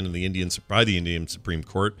 Cockfights are banned by the Indian Supreme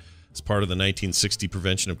Court as part of the 1960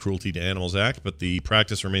 Prevention of Cruelty to Animals Act, but the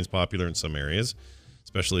practice remains popular in some areas,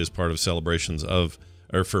 especially as part of celebrations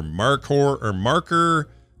for Marker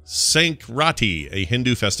Sankrati, a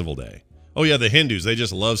Hindu festival day. Oh yeah, the Hindus, they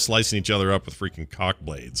just love slicing each other up with freaking cock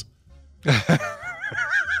blades.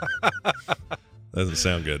 Doesn't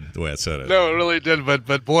sound good the way I said it. No, it really didn't.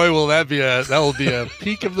 But boy, will that will be a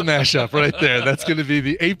peak of the mashup right there. That's going to be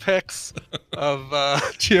the apex of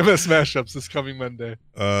TMS mashups this coming Monday.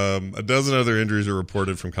 A dozen other injuries are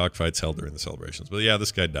reported from cockfights held during the celebrations. But yeah,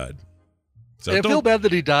 this guy died. So I feel bad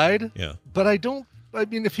that he died. Yeah. But I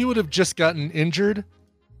mean, if he would have just gotten injured,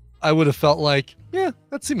 I would have felt like, yeah,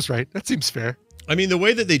 that seems right. That seems fair. I mean, the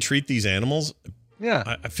way that they treat these animals,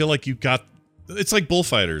 yeah, I feel like it's like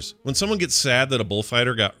bullfighters. When someone gets sad that a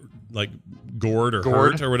bullfighter got like gored or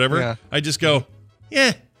hurt or whatever, I just go,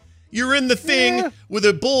 yeah, you're in the thing with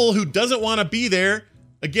a bull who doesn't want to be there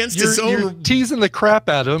against his own. You're teasing the crap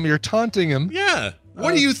out of him. You're taunting him. Yeah.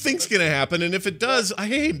 What do you think's going to happen? And if it does,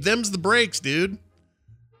 hey, them's the breaks, dude.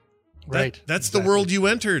 Right. That's the world you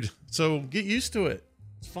entered. So get used to it.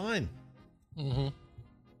 It's fine. Mm-hmm.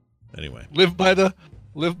 Anyway. Live by the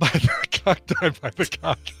cock, die by the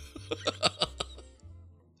cock.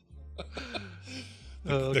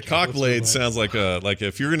 The Cockblade sounds like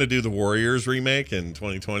if you're going to do the Warriors remake in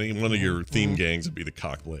 2020, one of your theme gangs would be the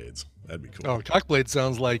Cockblades. That'd be cool. Oh, Cockblade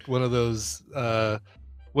sounds like one of those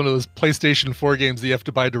PlayStation 4 games that you have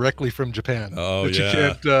to buy directly from Japan. Oh,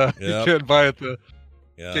 that yeah. You can't buy at the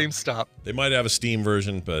GameStop. They might have a Steam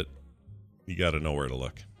version, but you got to know where to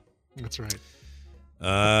look. That's right.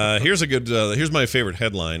 Here's my favorite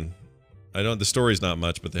headline. The story's not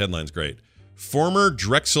much, but the headline's great. Former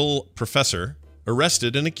Drexel professor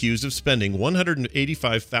arrested and accused of spending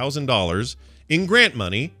 $185,000 in grant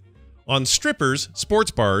money on strippers, sports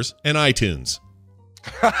bars, and iTunes.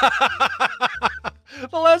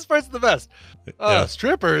 The last part's the best. Yeah.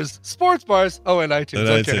 Strippers, sports bars. Oh, and iTunes. And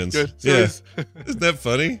Okay, iTunes. good. So Yeah. Isn't that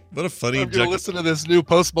funny? What a funny I'm going to listen to this new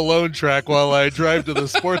Post Malone track while I drive to the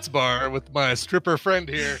sports bar with my stripper friend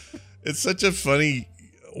here. It's such a funny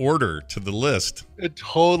order to the list. It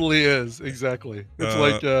totally is. Exactly. It's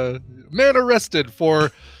like man arrested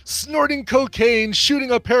for snorting cocaine,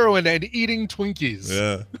 shooting up heroin, and eating Twinkies.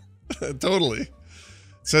 Yeah, totally. It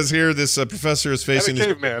says here this professor is facing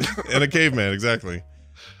And a caveman. And a caveman, exactly.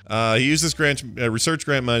 He used this research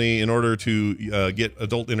grant money in order to get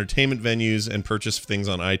adult entertainment venues and purchase things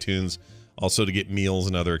on iTunes, also to get meals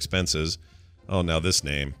and other expenses. Oh, now this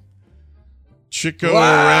name. Chico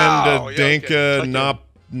Randa Danka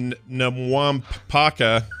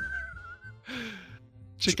Namwampaka.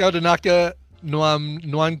 Chico Danaka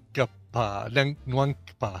Nwankpa.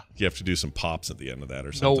 You have to do some pops at the end of that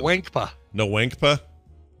or something. No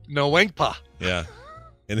wankpa. Yeah.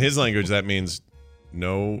 In his language, that means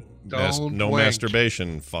no wank.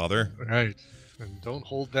 masturbation, father. Right. And don't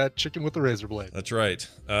hold that chicken with a razor blade. That's right.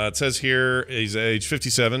 It says here he's age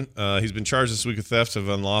 57. He's been charged this week with theft of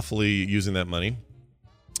unlawfully using that money.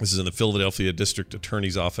 This is in the Philadelphia District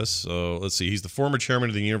Attorney's Office. So let's see. He's the former chairman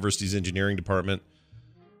of the university's engineering department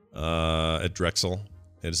at Drexel.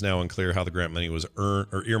 It is now unclear how the grant money was earned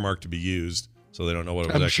or earmarked to be used. So they don't know what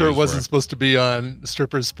it was. I'm sure it wasn't supposed to be on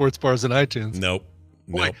strippers, sports bars, and iTunes. Nope.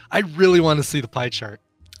 Boy, I really want to see the pie chart.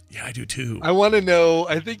 Yeah, I do too. I want to know.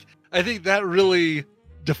 I think that really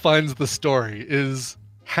defines the story. Is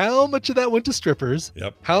how much of that went to strippers?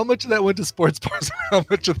 Yep. How much of that went to sports bars? How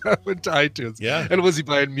much of that went to iTunes? Yeah. And was he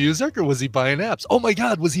buying music or was he buying apps? Oh my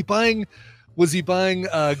God, was he buying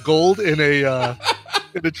gold in a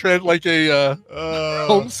in a trend like a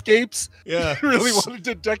homescapes? Yeah. He really wanted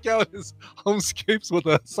to deck out his homescapes with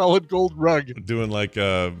a solid gold rug. Doing like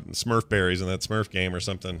Smurf berries in that Smurf game or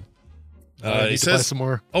something. He says some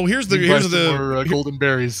more. Oh, here's the golden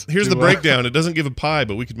berries. Here's the breakdown. It doesn't give a pie,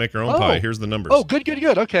 but we could make our own pie. Here's the numbers. Oh, good.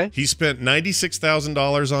 Okay. He spent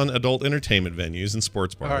 $96,000 on adult entertainment venues and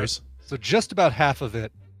sports bars. Right. So just about half of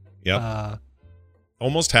it. Yep.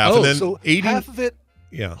 Almost half, and then so 80. Half of it.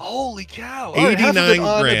 Yeah. Holy cow! 89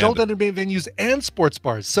 on grand. Adult entertainment venues and sports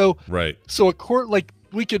bars. So right. So a quarter, like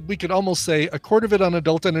we could almost say a quarter of it on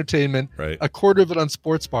adult entertainment, right? A quarter of it on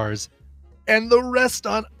sports bars, and the rest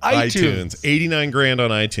on iTunes. 89 grand on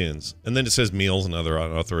iTunes, and then it says meals and other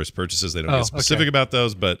unauthorized purchases. They don't get specific about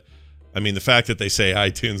those, but I mean the fact that they say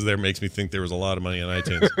iTunes there makes me think there was a lot of money on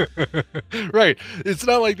iTunes. Right. It's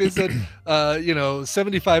not like they said,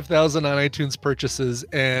 75,000 on iTunes purchases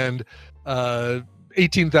and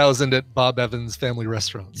 18,000 at Bob Evans Family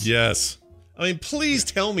Restaurants. Yes. I mean, please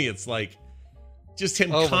tell me it's like just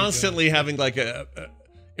him constantly having like a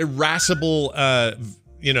irascible,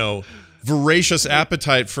 voracious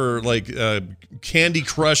appetite for like Candy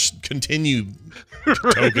Crush continue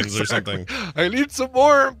tokens or something. I need some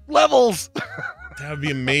more levels. That would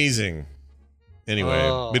be amazing.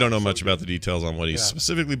 Anyway, we don't know much about the details on what he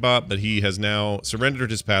specifically bought, but he has now surrendered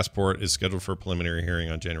his passport, is scheduled for a preliminary hearing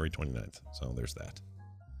on January 29th. So there's that.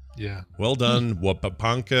 Yeah. Well done,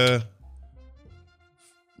 Wapapanka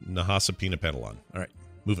Nahasapina Pedalon. All right,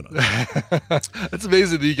 moving on. It's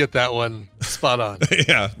amazing that you get that one spot on.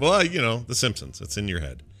 Yeah. Well, The Simpsons. It's in your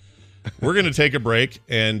head. We're going to take a break,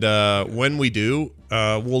 and when we do,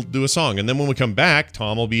 we'll do a song. And then when we come back,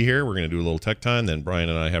 Tom will be here. We're going to do a little tech time. Then Brian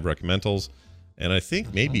and I have Reccamentals. And I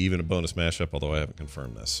think maybe even a bonus mashup, although I haven't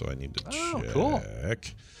confirmed this, so I need to check. Cool.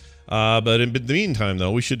 But in the meantime,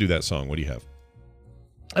 though, we should do that song. What do you have?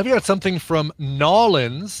 I've got something from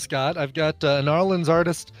Nolans, Scott. I've got an Nolans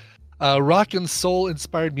artist, rock and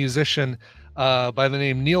soul-inspired musician by the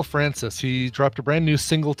name Neil Francis. He dropped a brand new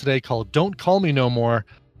single today called Don't Call Me No More.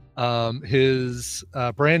 His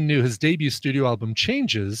debut studio album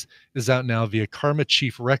Changes is out now via Karma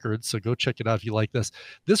Chief Records, so go check it out if you like this.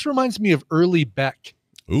 This reminds me of early Beck.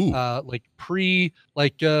 Ooh. Like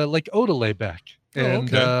Odelay Beck.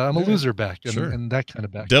 And I'm a loser Beck and that kind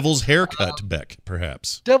of Beck. Devil's Haircut Beck,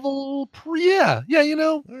 perhaps. All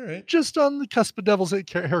right. Just on the cusp of Devil's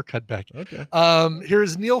Haircut Beck. Okay.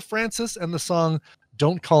 Here's Neil Francis and the song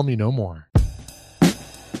Don't Call Me No More.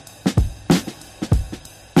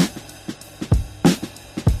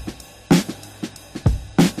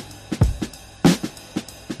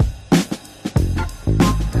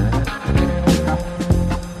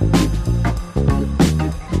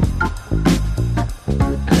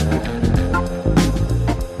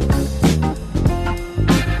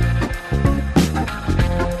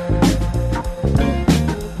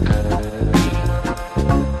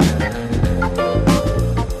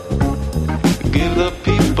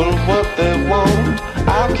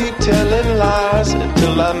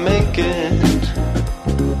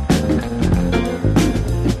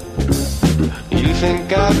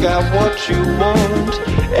 think I got what you want?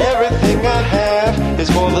 Everything I have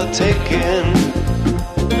is for the taking.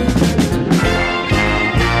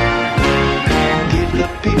 Give the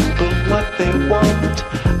people what they want.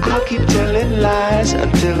 I'll keep telling lies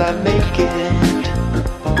until I make it.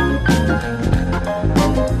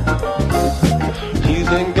 You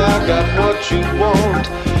think I got what you want?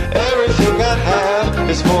 Everything I have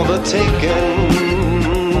is for the taking.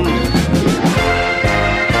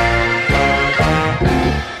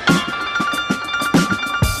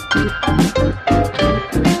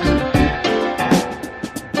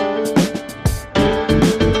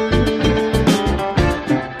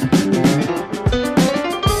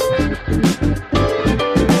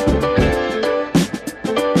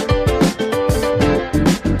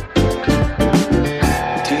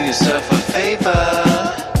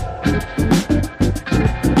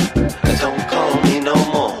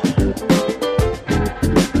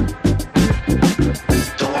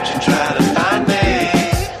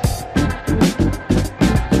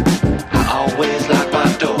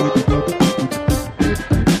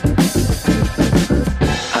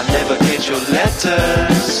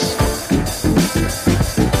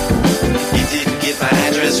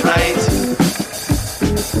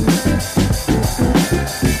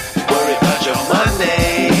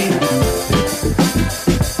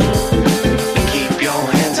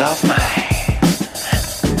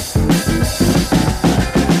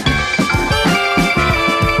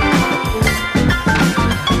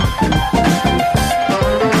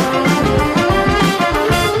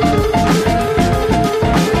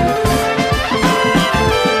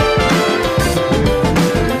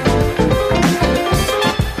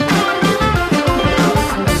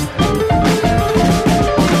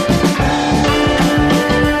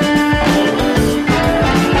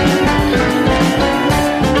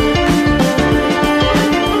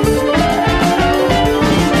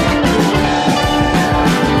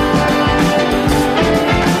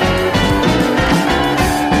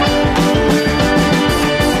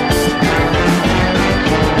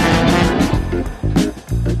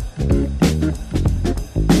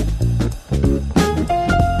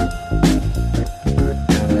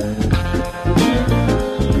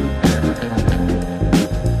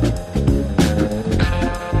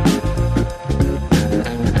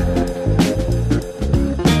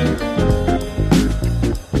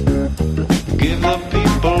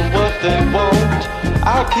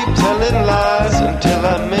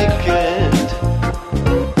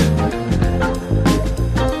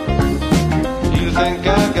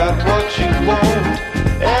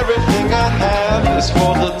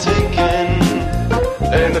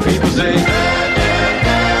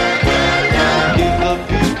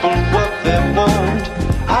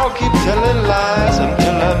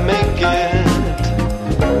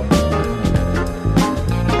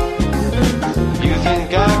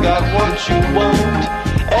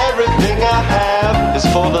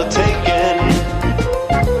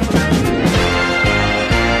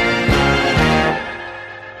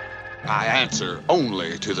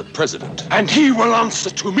 President, and he will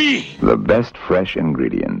answer to me. The best fresh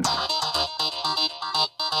ingredients.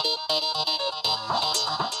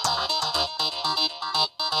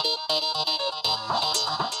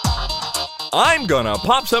 I'm gonna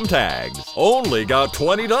pop some tags. Only got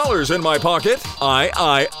 $20 in my pocket.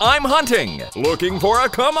 I'm hunting. Looking for a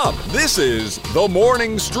come up. This is the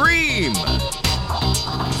morning stream.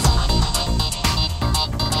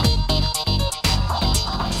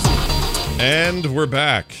 And we're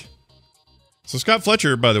back. So Scott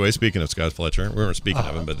Fletcher, by the way, speaking of Scott Fletcher, we weren't speaking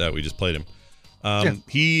of him, but that we just played him.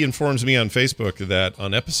 He informs me on Facebook that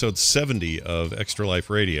on episode 70 of Extra Life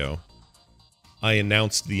Radio, I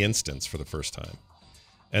announced the instance for the first time.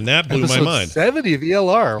 And that blew my mind. 70 of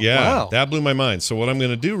ELR. Yeah, wow. That blew my mind. So what I'm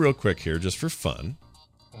going to do real quick here, just for fun,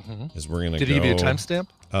 is we're going to go... Did he give you a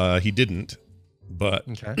timestamp? He didn't. But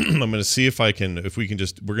I'm going to see if we can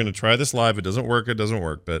we're going to try this live. It doesn't work,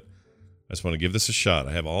 but I just want to give this a shot.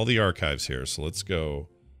 I have all the archives here, so let's go.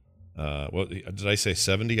 What did I say?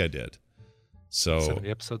 70? I did. So 70,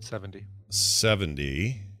 episode 70.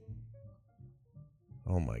 70.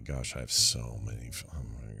 Oh my gosh, I have so many. Oh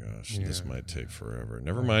my gosh, this might take forever.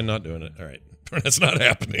 Never mind, not doing it. All right, that's not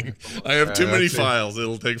happening. I have too many files.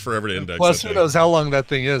 It'll take forever to index. Plus, who knows how long that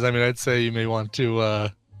thing is? I mean, I'd say you may want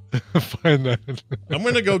to find that. I'm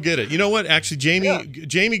going to go get it. You know what? Actually,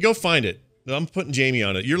 Jamie, go find it. I'm putting Jamie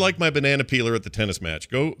on it. You're like my banana peeler at the tennis match.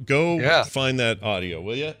 Go find that audio,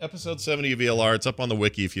 will you? Episode 70 of ELR. It's up on the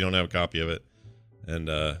wiki if you don't have a copy of it. And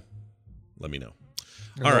let me know.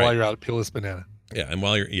 All right. While you're out, peel this banana. Yeah, and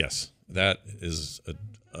while that is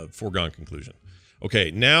a foregone conclusion.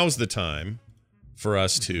 Okay, now's the time for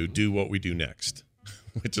us to do what we do next.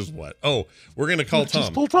 Which is what? Oh, we're going to call Tom.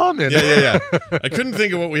 Just pull Tom in. Yeah. I couldn't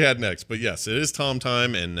think of what we had next, but yes, it is Tom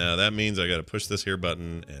time, and that means I got to push this here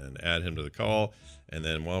button and add him to the call. And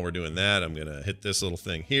then while we're doing that, I'm going to hit this little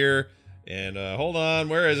thing here. And hold on,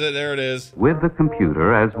 where is it? There it is. With the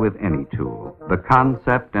computer, as with any tool, the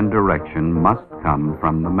concept and direction must come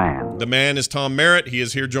from the man. The man is Tom Merritt. He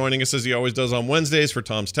is here joining us as he always does on Wednesdays for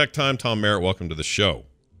Tom's Tech Time. Tom Merritt, welcome to the show.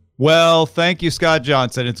 Well, thank you, Scott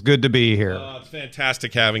Johnson. It's good to be here. It's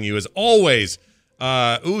fantastic having you as always.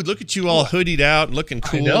 Look at you all hoodied out and looking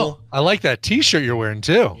cool. I know. I like that T-shirt you're wearing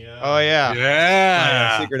too. Yeah. Oh yeah,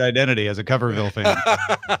 yeah. My secret identity as a Coverville fan.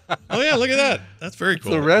 Oh yeah, look at that. That's very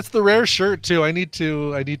cool. That's the rare shirt too. I need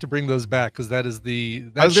to bring those back because that is the.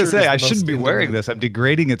 That I was gonna shirt say is I the shouldn't most be in wearing demand. this. I'm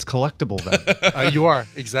degrading its collectible. Then You are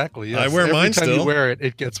exactly. Yes. I wear Every mine time still. You wear it,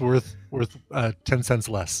 it gets worth 10 cents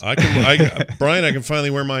less. Brian, I can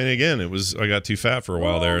finally wear mine again. I got too fat for a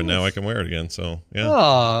while there, and now I can wear it again. So yeah. Oh,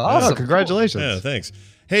 awesome! Congratulations. Yeah, thanks.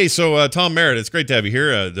 Hey, so Tom Merritt, it's great to have you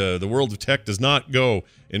here. The world of tech does not go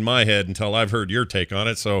in my head until I've heard your take on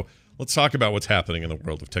it. So let's talk about what's happening in the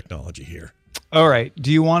world of technology here. All right. Do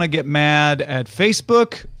you want to get mad at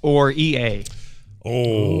Facebook or EA?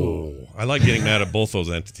 Oh, I like getting mad at both those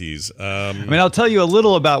entities. I mean, I'll tell you a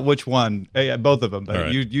little about which one, both of them, but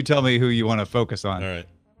right. you tell me who you want to focus on. All right.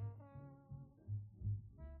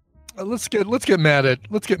 Let's get mad at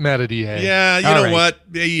EA. Yeah, you know what?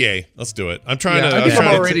 EA. Let's do it. I'm trying to. I think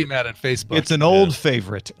I'm already mad at Facebook. It's an old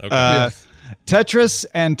favorite. Okay. Yes. Tetris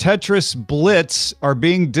and Tetris Blitz are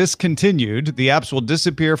being discontinued. The apps will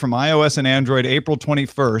disappear from iOS and Android April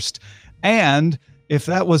 21st. And if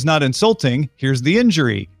that was not insulting, here's the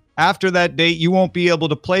injury. After that date, you won't be able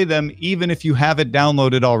to play them even if you have it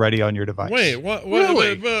downloaded already on your device. Wait, what?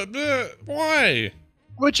 Really? Why?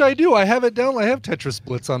 Which I do. I have it down. I have Tetris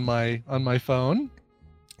Blitz on my phone.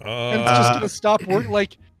 And it's just gonna stop work.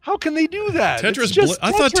 Like, how can they do that? Tetris Blitz.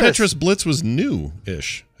 I thought Tetris Blitz was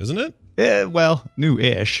new-ish, isn't it? Well,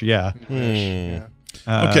 new-ish, yeah.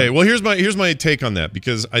 Okay. Well, here's my take on that,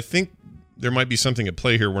 because I think there might be something at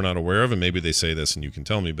play here we're not aware of, and maybe they say this and you can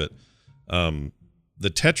tell me. But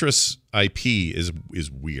the Tetris IP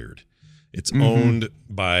is weird. It's owned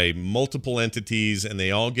by multiple entities, and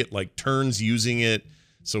they all get like turns using it.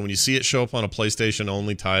 So when you see it show up on a PlayStation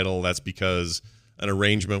only title, that's because an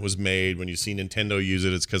arrangement was made. When you see Nintendo use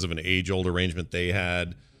it, it's because of an age-old arrangement they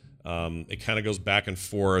had. It kind of goes back and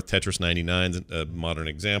forth. Tetris 99 is a modern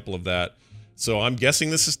example of that. So I'm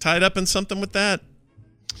guessing this is tied up in something with that.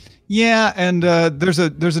 Yeah, and there's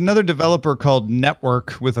another developer called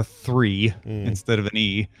Network with a 3 instead of an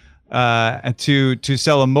E to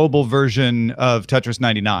sell a mobile version of Tetris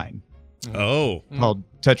 99. Oh, called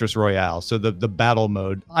Tetris Royale. So the battle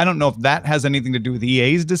mode. I don't know if that has anything to do with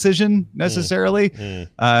EA's decision necessarily.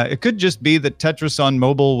 It could just be that Tetris on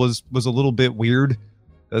mobile was a little bit weird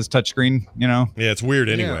as touchscreen, you know? Yeah, it's weird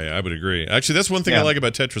anyway. I would agree. Actually, that's one thing I like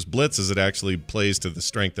about Tetris Blitz is it actually plays to the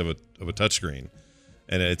strength of a touchscreen.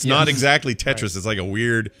 And it's not exactly Tetris. Right. It's like a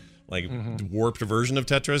weird, warped version of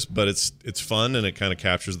Tetris, but it's fun and it kind of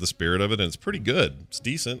captures the spirit of it, and it's pretty good. It's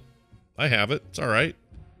decent. I have it. It's all right.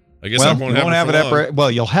 I guess I won't have it for long.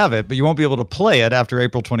 Well, you'll have it, but you won't be able to play it after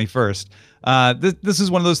April 21st. This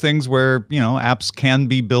is one of those things where, apps can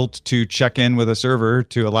be built to check in with a server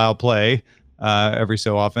to allow play every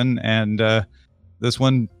so often, and this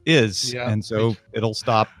one is, and so it'll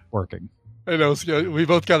stop working. I know. We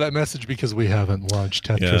both got that message because we haven't launched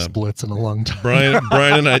Tetris Blitz in a long time.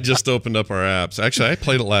 Brian and I just opened up our apps. Actually, I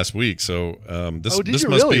played it last week, so this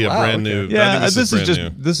must be a brand new. Yeah,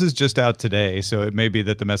 this is just out today, so it may be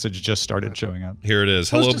that the message just started showing up. Here it is.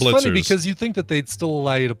 Hello, Blitzers. It's funny because you think that they'd still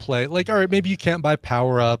allow you to play. Like, all right, maybe you can't buy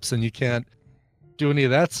power-ups and you can't do any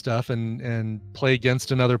of that stuff and play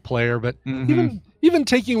against another player, but even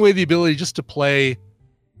taking away the ability just to play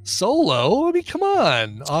solo, I mean, come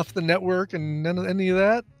on, off the network and none of any of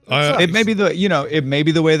that. It may be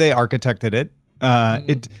the way they architected it.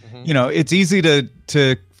 It's easy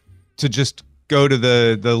to just go to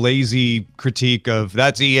the lazy critique of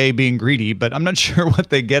that's EA being greedy, but I'm not sure what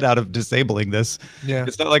they get out of disabling this. Yeah,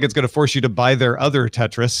 it's not like it's going to force you to buy their other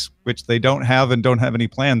Tetris, which they don't have and don't have any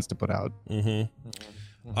plans to put out.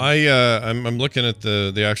 I'm looking at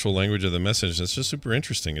the actual language of the message. It's just super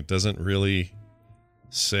interesting. It doesn't really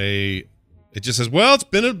say, it just says, well, it's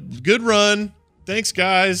been a good run, thanks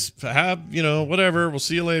guys, whatever, we'll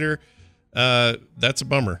see you later. That's a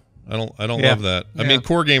bummer. I don't love that. I mean,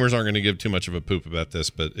 core gamers aren't going to give too much of a poop about this,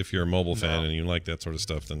 but if you're a mobile fan and you like that sort of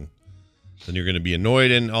stuff, then then you're going to be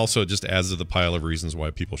annoyed, and also it just adds to the pile of reasons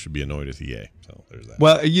why people should be annoyed with EA. So there's that.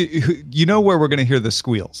 Well, you know where we're going to hear the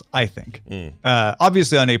squeals, I think.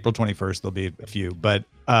 Obviously on April 21st there'll be a few, but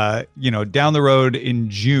down the road in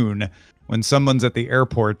June, when someone's at the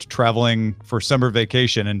airport traveling for summer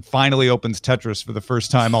vacation and finally opens Tetris for the first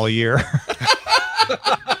time all year.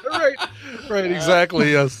 Right,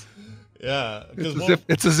 exactly, yes. Yeah.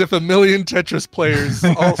 It's as if a million Tetris players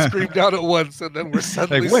all screamed out at once, and then we're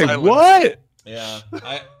suddenly wait, silent. what? Yeah.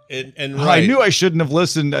 I knew I shouldn't have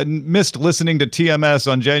missed listening to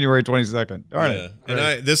TMS on January 22nd. Darn it. And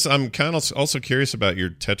I'm kind of also curious about your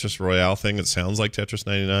Tetris Royale thing. It sounds like Tetris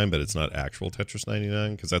 99, but it's not actual Tetris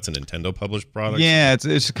 99 because that's a Nintendo published product. Yeah,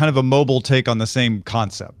 it's kind of a mobile take on the same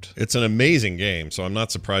concept. It's an amazing game, so I'm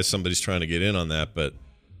not surprised somebody's trying to get in on that, but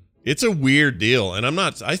it's a weird deal. And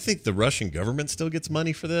I think the Russian government still gets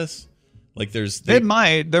money for this. Like there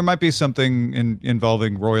might be something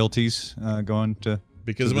involving royalties going to.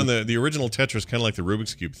 Because when the original Tetris, kind of like the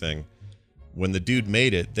Rubik's Cube thing, when the dude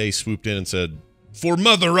made it, they swooped in and said, "For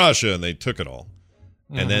Mother Russia," and they took it all.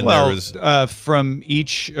 And then there was from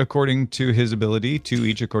each according to his ability to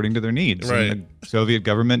each according to their needs. Right. And the Soviet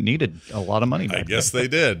government needed a lot of money. I guess they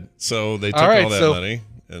did. So they took All right, all that money.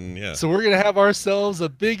 And yeah. So we're gonna have ourselves a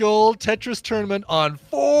big old Tetris tournament on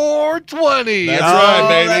 420. That's right,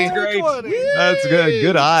 baby. That's great. That's good.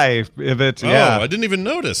 Good eye, Ibbot. Yeah. I didn't even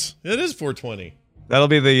notice. It is 420. That'll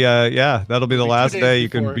be the last day you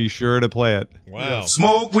can be sure to play it. Wow.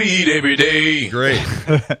 Smoke weed every day. Great.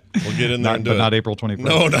 We'll get in there and do it. Not April 21st.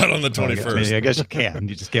 No, not on the 21st. I guess you can.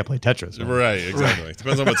 You just can't play Tetris. Right, exactly.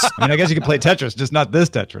 Depends on what. I guess you can play Tetris, just not this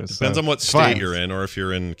Tetris. Depends on what state you're in, or if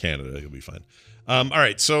you're in Canada, you'll be fine. All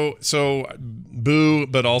right, so boo,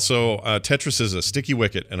 but also Tetris is a sticky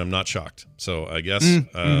wicket, and I'm not shocked. So I guess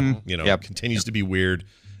continues to be weird.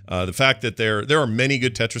 The fact that there are many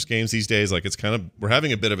good Tetris games these days, like we're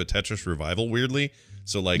having a bit of a Tetris revival, weirdly.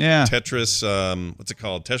 So Tetris, what's it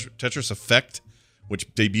called? Tetris Effect,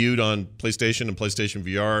 which debuted on PlayStation and PlayStation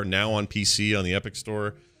VR, now on PC on the Epic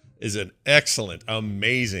Store, is an excellent,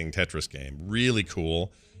 amazing Tetris game. Really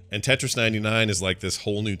cool. And Tetris 99 is like this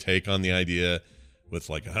whole new take on the idea with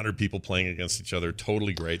like 100 people playing against each other.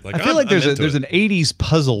 Totally great. I feel like there's an 80s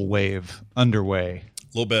puzzle wave underway.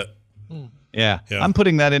 A little bit. Yeah. I'm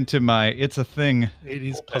putting that into my It's a Thing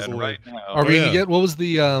 80s puzzle right wave. now. Are we gonna get, what was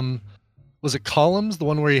the was it Columns, the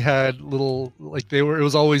one where you had little, like it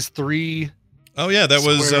was always 3? Oh yeah, that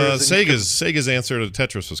was Sega's answer to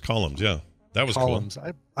Tetris was Columns. Yeah, that was Columns.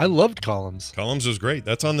 Cool. I loved Columns. Columns was great.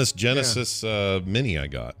 That's on this Genesis Mini I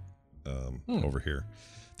got over here.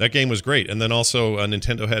 That game was great. And then also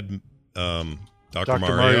Nintendo had Dr.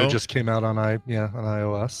 Mario just came out on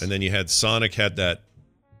iOS. And then you had Sonic had that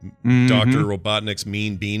Dr. Robotnik's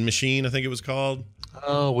Mean Bean Machine, I think it was called.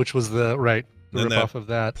 Oh, which was the ripoff of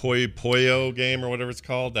that Puyo game or whatever it's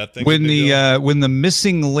called. That thing. When the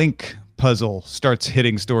missing link puzzle starts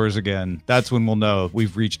hitting stores again, that's when we'll know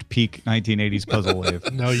we've reached peak 1980s puzzle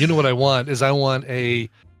wave. No, you know what I want is I want a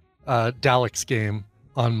Daleks game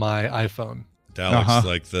on my iPhone. Daleks,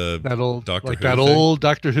 like that old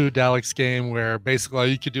Doctor Who Daleks game where basically all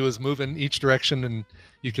you could do is move in each direction and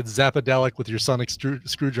you could zap a Dalek with your sonic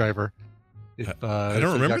screwdriver. I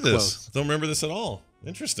don't remember this. Don't remember this at all.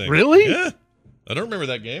 Interesting. Really? Yeah. I don't remember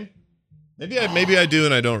that game. Maybe I do,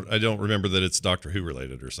 and I don't remember that it's Doctor Who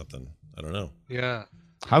related or something. I don't know. Yeah.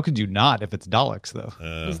 How could you not if it's Daleks though?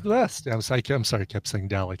 It's the best. I'm sorry, I kept saying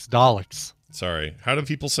Daleks. Daleks. Sorry. How do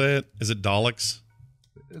people say it? Is it Daleks?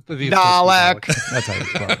 Dalek. That's how you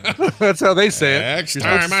call it. That's how they say it.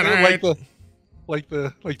 Exterminate. Like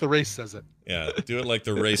the race says it. Yeah, do it like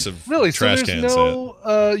the race of really, trash so there's cans.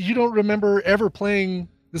 no, you don't remember ever playing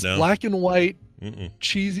this black and white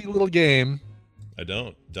cheesy little game. I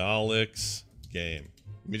don't. Daleks game.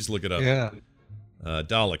 Let me just look it up. Yeah.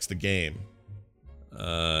 Daleks, the game.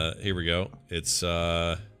 Here we go. It's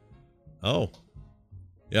yeah,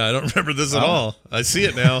 I don't remember this at all. I see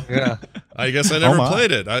it now. Yeah. I guess I never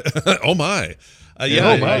played it. Oh my.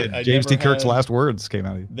 I James T. Kirk's last words came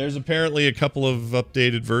out. There's apparently a couple of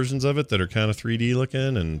updated versions of it that are kind of 3D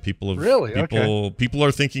looking, and people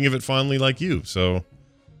are thinking of it fondly like you. So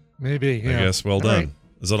maybe, yeah. I guess well done. Right.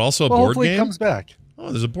 Is it also a board hopefully game? It comes back.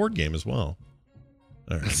 Oh, there's a board game as well.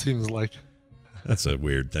 All right. It seems like that's a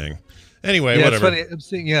weird thing. Anyway, yeah, whatever. It's funny. I'm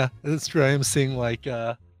seeing, yeah, that's true. I am seeing like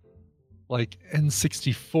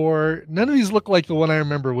N64. None of these look like the one I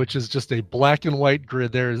remember, which is just a black and white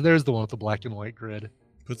grid. There's the one with the black and white grid.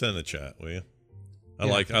 Put that in the chat, will you? I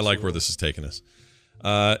like where this is taking us.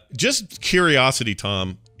 Just curiosity,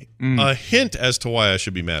 Tom. A hint as to why I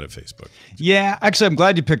should be mad at Facebook. Yeah, actually, I'm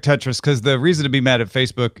glad you picked Tetris because the reason to be mad at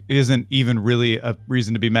Facebook isn't even really a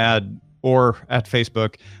reason to be mad or at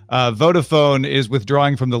Facebook. Vodafone is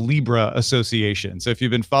withdrawing from the Libra Association. So if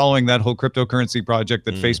you've been following that whole cryptocurrency project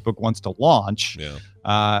that Facebook wants to launch,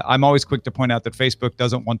 I'm always quick to point out that Facebook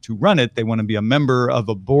doesn't want to run it. They want to be a member of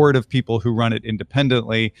a board of people who run it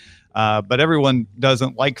independently. But everyone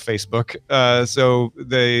doesn't like Facebook. So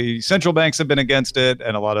the central banks have been against it,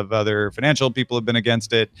 and a lot of other financial people have been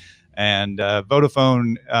against it. And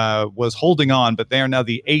Vodafone was holding on, but they are now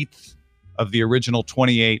the 8th of the original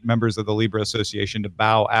 28 members of the Libra Association to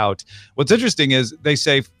bow out. What's interesting is they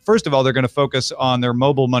say, first of all, they're going to focus on their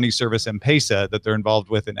mobile money service M-Pesa that they're involved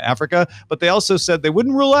with in Africa, but they also said they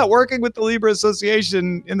wouldn't rule out working with the Libra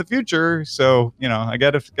Association in the future. So, you know, I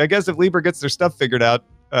guess if Libra gets their stuff figured out,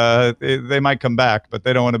 they might come back, but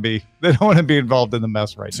they don't want to be involved in the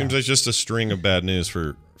mess right now. Seems like just a string of bad news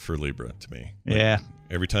for Libra to me. Like, yeah.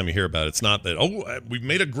 Every time you hear about it, it's not that, we've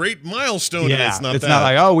made a great milestone. Yeah, and it's not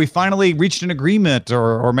like, we finally reached an agreement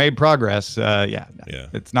or made progress.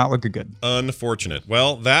 It's not looking good. Unfortunate.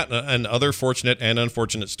 Well, that and other fortunate and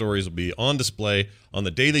unfortunate stories will be on display on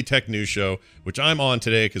the Daily Tech News Show, which I'm on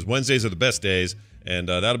today because Wednesdays are the best days, and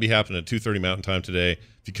that'll be happening at 2:30 Mountain Time today.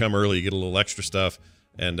 If you come early, you get a little extra stuff.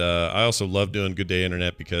 And I also love doing Good Day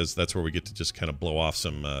Internet because that's where we get to just kind of blow off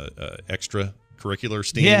some extra curricular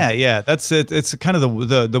steam. Yeah, that's it. It's kind of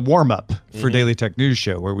the warm up for Daily Tech News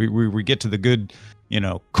Show where we get to the good,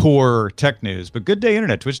 core tech news. But Good Day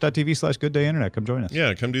Internet, twitch.tv/Good Day Internet. Come join us.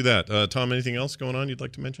 Yeah, come do that. Tom, anything else going on you'd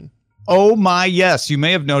like to mention? Oh my, yes. You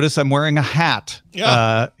may have noticed I'm wearing a hat.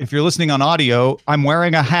 Yeah. If you're listening on audio, I'm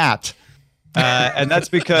wearing a hat. And that's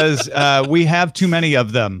because we have too many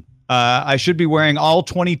of them. I should be wearing all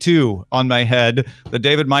 22 on my head that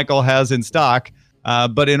David Michael has in stock.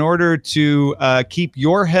 But in order to keep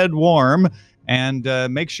your head warm and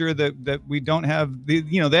make sure that we don't have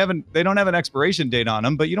they don't have an expiration date on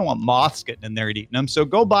them, but you don't want moths getting in there and eating them. So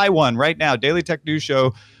go buy one right now,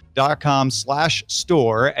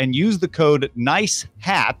 dailytechnewsshow.com/store, and use the code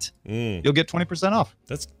NICEHAT. You'll get 20% off.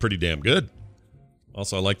 That's pretty damn good.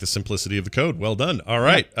 Also, I like the simplicity of the code. Well done. All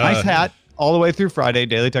right. Nice hat. All the way through Friday,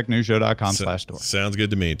 dailytechnewsshow.com/store. Sounds good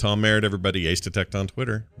to me. Tom Merritt, everybody. Ace Detect on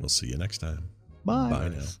Twitter. We'll see you next time. Bye. Bye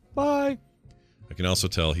now. Bye. I can also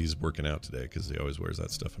tell he's working out today because he always wears that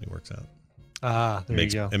stuff when he works out. There you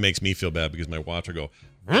go. It makes me feel bad because my watch will go,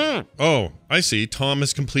 oh, I see. Tom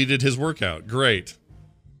has completed his workout. Great.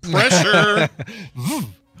 Pressure.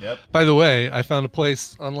 Yep. By the way, I found a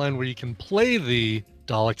place online where you can play the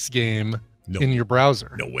Daleks game in your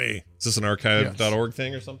browser. No way. Is this an archive.org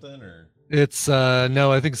thing or something? Or it's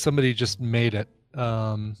no, I think somebody just made it.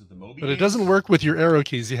 Is it the Moby but it doesn't work with your arrow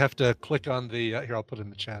keys. You have to click on the here. I'll put it in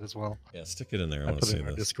the chat as well. Yeah, stick it in there. I want to put see it in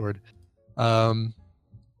our this. Discord. Oh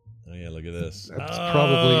yeah, look at this. That's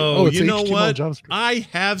probably. It's you know HTML what? JavaScript. I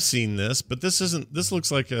have seen this, but this isn't. This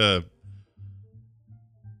looks like a.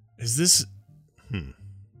 Is this?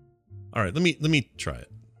 All right, let me try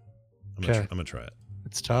it. I'm gonna try it.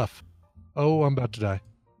 It's tough. Oh, I'm about to die.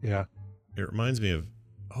 Yeah. It reminds me of.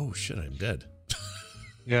 Oh shit! I'm dead.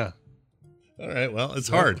 Yeah. All right. Well, it's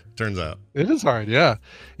hard. Turns out it is hard. Yeah.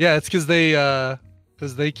 Yeah. It's because they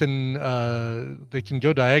can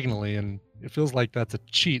go diagonally, and it feels like that's a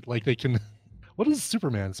cheat. Like they can. What does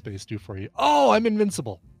Superman space do for you? Oh, I'm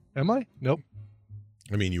invincible. Am I? Nope.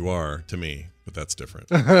 I mean, you are to me, but that's different.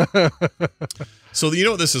 So you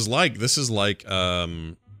know what this is like? This is like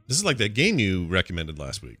that game you recommended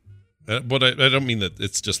last week. But I don't mean that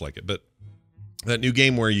it's just like it, but that new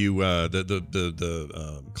game where you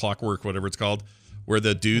the clockwork, whatever it's called, where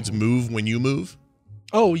the dudes move when you move.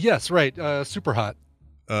 Oh yes, right. Super Hot.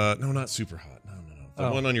 No, not Super Hot. No.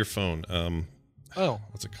 The one on your phone.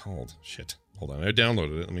 What's it called? Shit. Hold on. I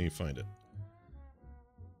downloaded it. Let me find it.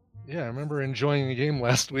 Yeah, I remember enjoying the game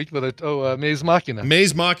last week, but Maze Machina.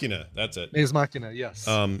 Maze Machina, that's it. Maze Machina, yes.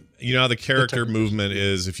 You know how the character movement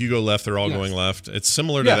is, if you go left, they're all going left. It's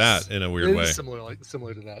similar to that in a weird way. It is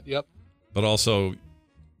similar to that, yep. But also,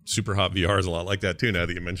 Super Hot VR is a lot like that too, now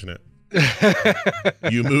that you mention it.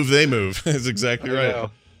 You move, they move. That's exactly right.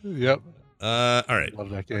 Yep. All right.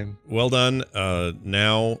 Love that game. Well done.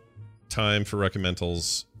 Now, time for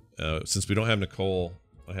Reccamentals. Since we don't have Nicole,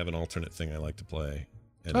 I have an alternate thing I like to play.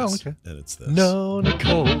 And okay. And it's this. No,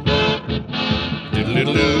 Nicole. All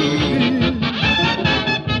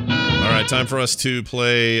right, time for us to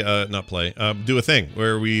play, do a thing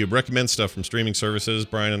where we recommend stuff from streaming services.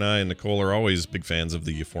 Brian and I and Nicole are always big fans of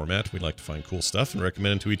the format. We like to find cool stuff and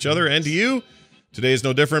recommend it to each other and to you. Today is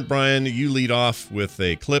no different. Brian, you lead off with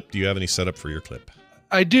a clip. Do you have any setup for your clip?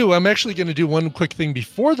 I do. I'm actually going to do one quick thing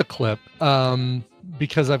before the clip,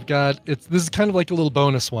 because this is kind of like a little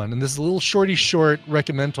bonus one, and this is a little short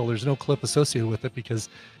Reccaменtal. There's no clip associated with it because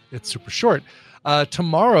it's super short.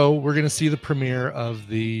 Tomorrow we're going to see the premiere of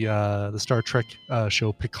the Star Trek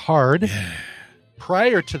show Picard. Yeah.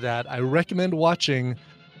 Prior to that, I recommend watching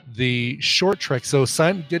the short Trek. So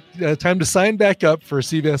get time to sign back up for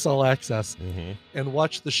CBS All Access and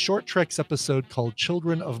watch the short Trek's episode called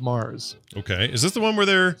Children of Mars. Okay. Is this the one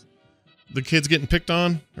where the kids getting picked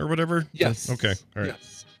on or whatever? Yes. Okay. All right.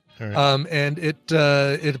 Yes. All right. And it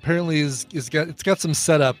apparently it's got some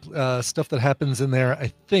setup stuff that happens in there.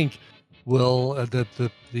 I think will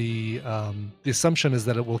the assumption is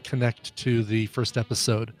that it will connect to the first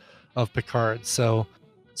episode of Picard. So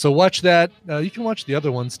watch that. You can watch the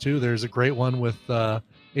other ones too. There's a great one with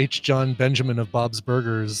H. John Benjamin of Bob's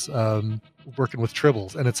Burgers working with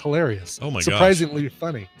Tribbles, and it's hilarious. Oh my gosh. Surprisingly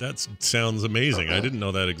funny. That sounds amazing. I didn't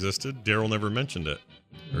know that existed. Daryl never mentioned it.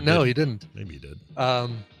 No, he didn't. Maybe he did.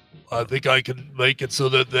 I think I can make it so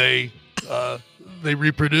that they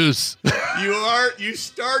reproduce. You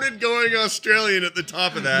started going Australian at the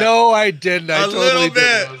top of that. No, I didn't. A little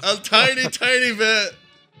bit. A tiny bit.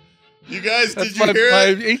 You guys, did you hear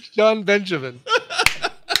it? My H. John Benjamin.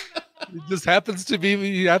 It just happens to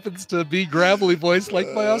be gravelly voiced like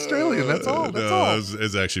my Australian. That's all.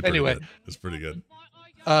 It's actually pretty good. It's pretty good.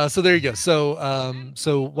 So there you go.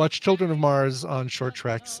 So watch Children of Mars on Short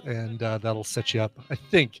Treks, and that'll set you up. I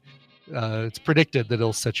think it's predicted that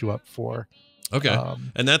it'll set you up for. Okay.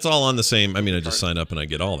 And that's all on the same. I mean, I just sign up and I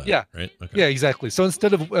get all that. Yeah. Right. Okay. Yeah, exactly. So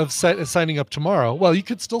instead of signing up tomorrow, well, you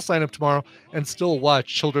could still sign up tomorrow and still watch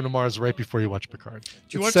Children of Mars right before you watch Picard.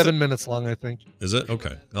 It's 7 minutes long, I think. Is it?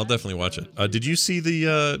 Okay. I'll definitely watch it. Did you see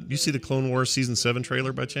the Clone Wars season 7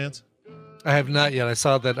 trailer by chance? I have not yet. I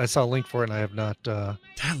saw a link for it, and I have not.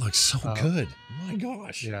 That looks so good. Oh my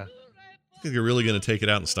gosh. Yeah. I think you're really going to take it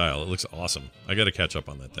out in style. It looks awesome. I got to catch up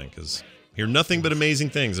on that thing because I hear nothing but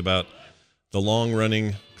amazing things about the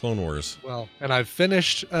long-running Clone Wars. Well, and I've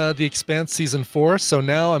finished the Expanse season 4, so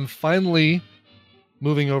now I'm finally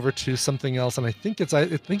moving over to something else, and I think it's going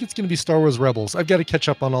to be Star Wars Rebels. I've got to catch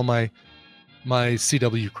up on all my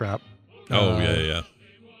CW crap. Oh yeah.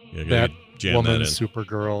 That jam Woman, that in.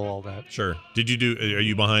 Supergirl, all that. Sure. Are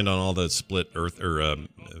you behind on all the Split Earth or?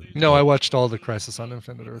 No, I watched all the Crisis on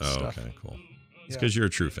Infinite Earth stuff. Okay, cool. It's because you're a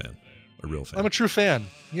true fan. A real fan. I'm a true fan.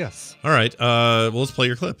 Yes. All right. Well, let's play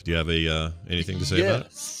your clip. Do you have anything to say about it?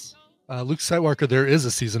 Yes. Luke Skywalker. There is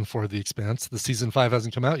a season 4 of The Expanse. The season 5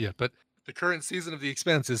 hasn't come out yet, but the current season of The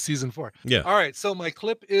Expanse is season 4. Yeah. All right. So my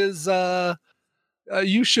clip is.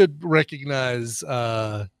 You should recognize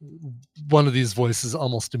one of these voices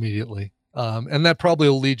almost immediately, and that probably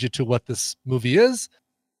will lead you to what this movie is.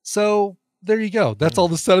 So. There you go. That's all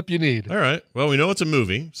the setup you need. All right. Well, we know it's a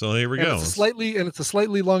movie, so here we go. It's a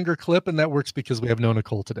slightly longer clip, and that works because we have no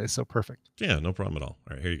Nicole today. So perfect. Yeah, no problem at all.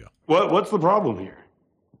 All right, here you go. What's the problem here?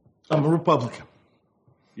 I'm a Republican.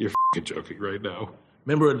 You're f***ing joking right now.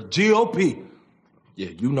 Member of the GOP. Yeah,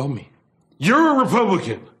 you know me. You're a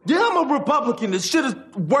Republican. Yeah, I'm a Republican. This shit has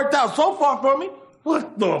worked out so far for me.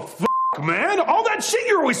 What the f***, man? All that shit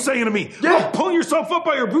you're always saying to me. Yeah. Pulling yourself up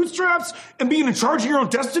by your bootstraps and being in charge of your own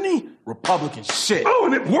destiny? Republican shit. Oh,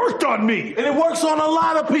 and it worked on me. And it works on a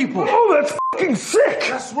lot of people. Oh, that's fucking sick.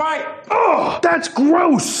 That's right. Oh, that's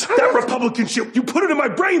gross. That Republican shit, you put it in my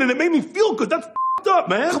brain and it made me feel good. That's f***ed up,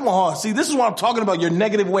 man. Come on, see, this is what I'm talking about, your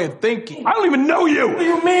negative way of thinking. I don't even know you. What do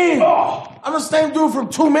you mean? Oh. I'm the same dude from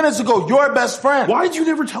 2 minutes ago, your best friend. Why did you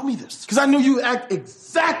never tell me this? Because I knew you act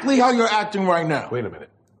exactly how you're acting right now. Wait a minute.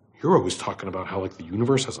 You're always talking about how, the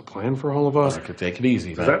universe has a plan for all of us. I could take it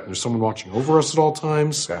easy. There's someone watching over us at all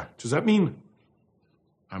times. Yeah. Does that mean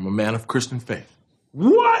I'm a man of Christian faith?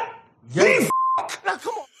 What? Yeah. Now,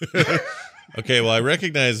 come on. Okay, well, I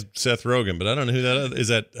recognize Seth Rogen, but I don't know who that is. Is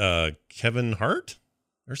that Kevin Hart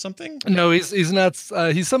or something? No, he's not.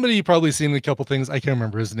 He's somebody you've probably seen in a couple things. I can't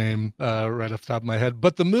remember his name right off the top of my head.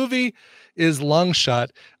 But the movie is Long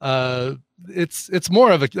Shot. It's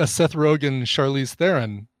more of a Seth Rogen, Charlize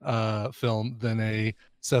Theron film than a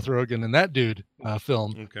Seth Rogen and that dude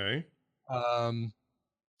film. Okay.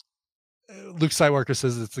 Luke Skywalker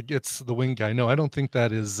says it's the wing guy. No, I don't think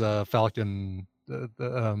that is Falcon.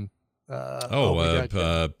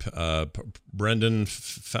 Brendan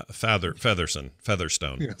Featherstone.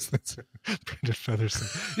 Yes, that's it. Brendan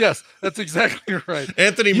Featherstone. Yes, that's exactly right.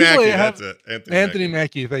 Anthony Mackie. That's it. Anthony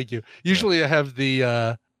Mackie. Thank you. Usually I have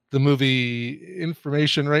the movie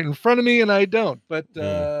information right in front of me, and I don't. But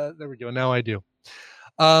there we go. Now I do.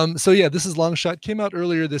 So yeah, this is Long Shot. Came out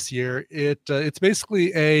earlier this year. It's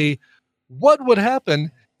basically what would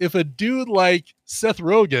happen if a dude like Seth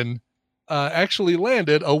Rogen actually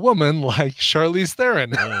landed a woman like Charlize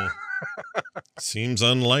Theron. Seems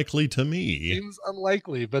unlikely to me. Seems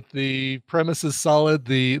unlikely, but the premise is solid.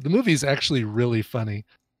 The movie's actually really funny.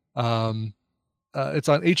 It's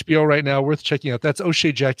on HBO right now, worth checking out. That's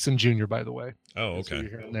O'Shea Jackson Jr., by the way. Oh, That's okay. what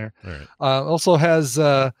you're hearing there. All right. Also has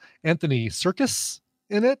Anthony Serkis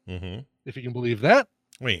in it, if you can believe that.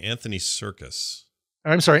 Wait, Anthony Serkis.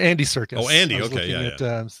 I'm sorry, Andy Serkis. Oh, Andy. I was Okay, looking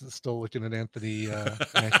at, I'm still looking at Anthony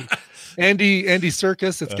Mackie. Andy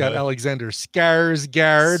Serkis. It's got Alexander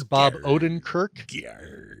Skarsgård, Bob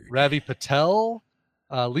Odenkirk, Ravi Patel,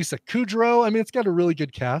 Lisa Kudrow. I mean, it's got a really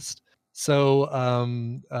good cast. So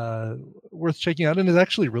worth checking out, and is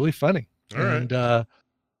actually really funny. All right. And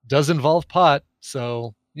does involve pot.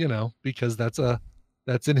 So, because that's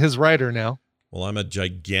in his rider now. Well, I'm a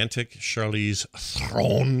gigantic Charlize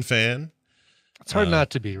Theron fan. It's hard not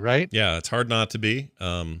to be, right? Yeah, it's hard not to be.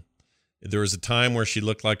 There was a time where she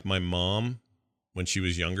looked like my mom when she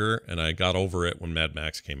was younger, and I got over it when Mad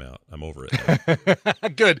Max came out. I'm over it now.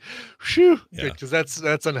 Good. Phew. Yeah. Good, because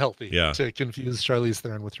that's unhealthy to confuse Charlize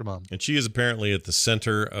Theron with your mom. And she is apparently at the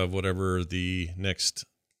center of whatever the next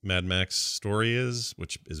Mad Max story is,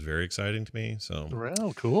 which is very exciting to me. So,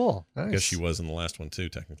 oh, cool. Nice. I guess she was in the last one too,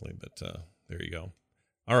 technically, but there you go.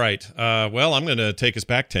 All right. Well, I'm going to take us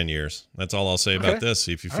back 10 years. That's all I'll say about this.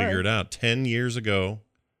 See if you figure it out. 10 years ago,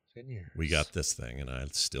 10 years. We got this thing, and I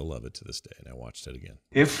still love it to this day, and I watched it again.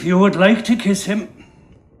 If you would like to kiss him,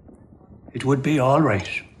 it would be all right.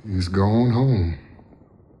 He's gone home.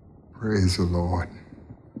 Praise the Lord.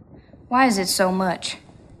 Why is it so much?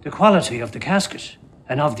 The quality of the casket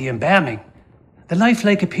and of the embalming. The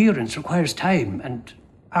lifelike appearance requires time and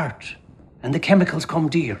art, and the chemicals come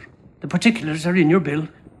dear. The particulars are in your bill.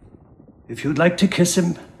 If you'd like to kiss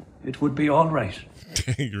him, it would be all right.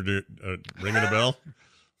 You're ringing a bell?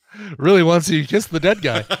 Really wants you to kiss the dead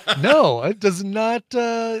guy. No, it does not.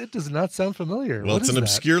 It does not sound familiar. Well, What it's is an that?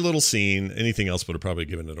 obscure little scene. Anything else would have probably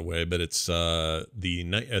given it away. But it's the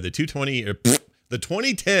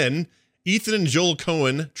 2010 Ethan and Joel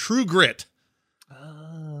Coen True Grit.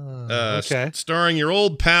 Okay. Starring your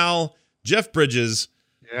old pal Jeff Bridges.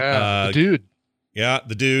 Yeah, the dude. Yeah,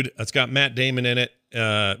 the dude. It's got Matt Damon in it,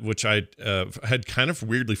 which I had kind of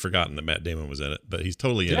weirdly forgotten that Matt Damon was in it, but he's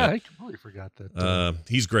totally in it. Yeah, I completely forgot that.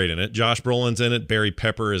 He's great in it. Josh Brolin's in it. Barry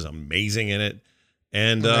Pepper is amazing in it.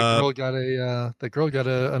 And that girl got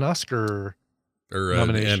an Oscar or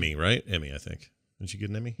nomination. Emmy, right? Emmy, I think. Did she get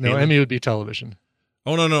an Emmy? No, Haley? Emmy would be television.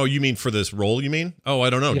 Oh, no. You mean for this role, you mean? Oh, I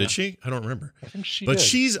don't know. Yeah. Did she? I don't remember. I think she But did.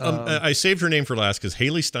 she's, I saved her name for last because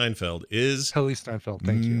Haley Steinfeld is thank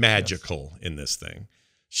you. magical in this thing.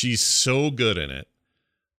 She's so good in it.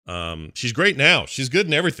 She's great now. She's good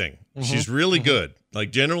in everything. She's really good. Like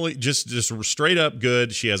generally just straight up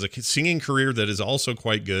good. She has a singing career that is also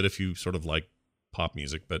quite good if you sort of like pop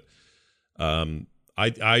music, but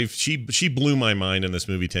she blew my mind in this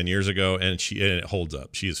movie 10 years ago, and it holds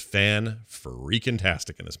up. She is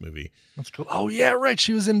fan-freaking-tastic in this movie. That's cool. Oh yeah, right.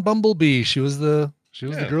 She was in Bumblebee. She was the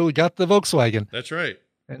girl who got the Volkswagen. That's right.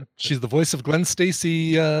 And she's the voice of Gwen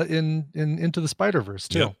Stacy in Into the Spider-Verse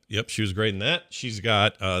too. Yep. She was great in that. She's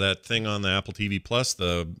got that thing on the Apple TV Plus.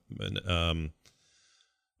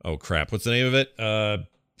 Oh crap! What's the name of it?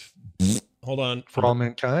 Hold on. For All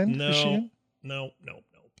Mankind. No. Is she in? No.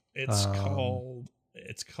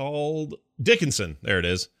 It's called Dickinson. There it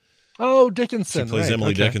is. Oh, Dickinson. She plays right.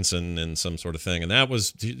 Emily Okay. Dickinson in some sort of thing, and that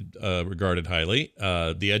was regarded highly.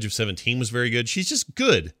 The Edge of 17 was very good. She's just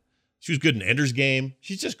good. She was good in Ender's Game.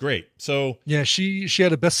 She's just great. So Yeah, she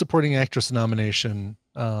had a Best Supporting Actress nomination,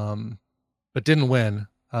 but didn't win.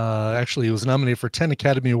 Actually, was nominated for 10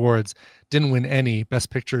 Academy Awards, didn't win any. Best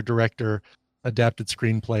Picture, Director, Adapted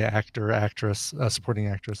Screenplay, Actor, Actress, Supporting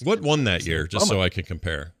Actress. what won that year? Just so I can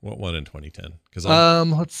compare. What won in 2010? Because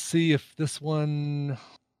let's see if this one.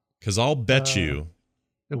 Because I'll bet you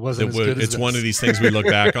it wasn't as good as it's one this. of these things we look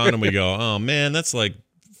back on and we go, oh man, that's like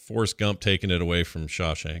Forrest Gump taking it away from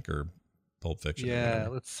Shawshank or Pulp Fiction. or Yeah,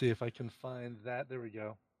 whatever. let's see if I can find that. There we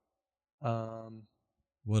go.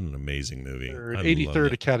 What an amazing movie.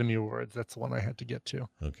 83rd Academy Awards. That's the one I had to get to.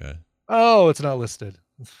 Okay. Oh, it's not listed.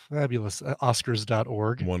 It's fabulous.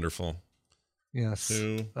 Oscars.org. Wonderful. Yes.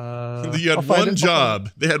 You I'll had find one it.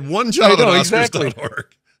 job. They had one job I know, at exactly. Oscars.org.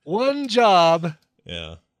 One job.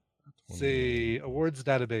 Yeah. Let's see. Awards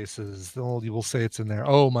databases. You will say it's in there.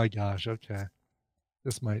 Oh my gosh. Okay.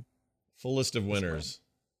 This might. Full list of winners.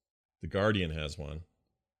 The Guardian has one.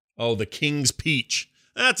 Oh, The King's Peach.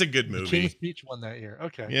 That's a good movie. The King's Speech won that year.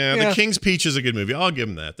 Okay. Yeah, The King's Peach is a good movie. I'll give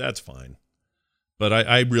him that. That's fine. But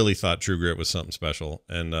I really thought True Grit was something special.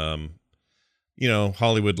 And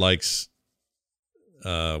Hollywood likes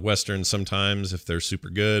Westerns sometimes if they're super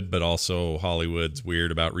good, but also Hollywood's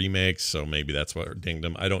weird about remakes, so maybe that's what dinged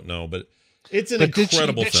them. I don't know, but it's an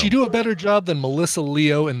incredible film. Did she do a better job than Melissa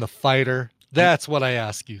Leo in The Fighter? That's what I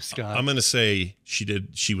ask you, Scott. I'm going to say she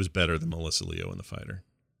did. She was better than Melissa Leo in The Fighter.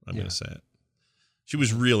 I'm going to say it. She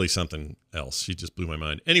was really something else. She just blew my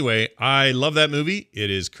mind. Anyway, I love that movie. It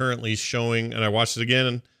is currently showing, and I watched it again,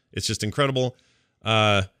 and it's just incredible.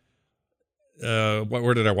 Where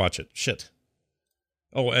did I watch it? Shit.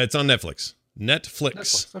 Oh, it's on Netflix.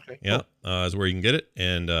 Netflix. Okay. Yeah, cool. Is where you can get it,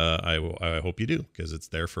 and I hope you do, because it's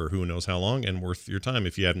there for who knows how long and worth your time.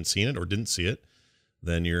 If you haven't seen it or didn't see it,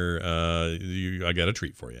 then I got a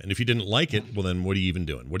treat for you. And if you didn't like it, well, then what are you even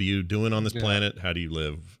doing? What are you doing on this planet? How do you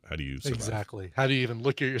live? How do you survive? Exactly. How do you even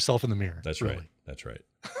look at yourself in the mirror? That's really right. That's right.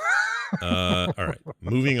 All right.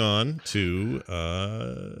 Moving on to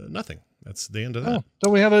nothing. That's the end of that. Do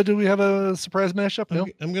we have a surprise mashup? No.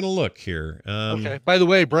 I'm going to look here. Okay. By the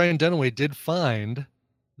way, Brian Dunaway did find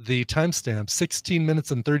the timestamp 16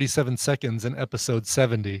 minutes and 37 seconds in episode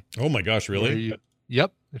 70. Oh my gosh, really?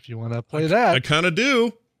 Yep. If you want to play that. I kind of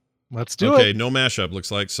do. Let's do it. Okay, no mashup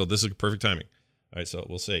looks like, so this is perfect timing. All right, so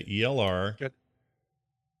we'll say ELR. Good.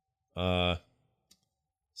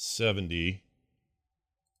 70.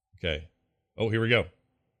 Okay. Oh, here we go.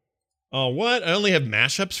 Oh, what? I only have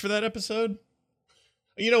mashups for that episode?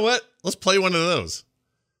 You know what? Let's play one of those.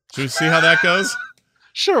 Should we see how that goes?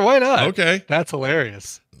 Sure, why not? Okay. That's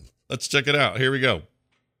hilarious. Let's check it out. Here we go.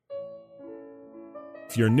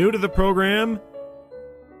 If you're new to the program,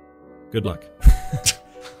 good luck.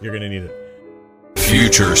 You're going to need it.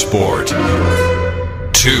 Future Sport 2.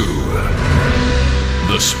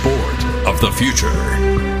 The sport of the future.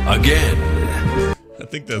 Again. I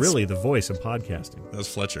think that's really the voice of podcasting. That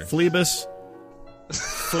was Fletcher. Phlebas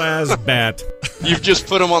Flazbat. You've just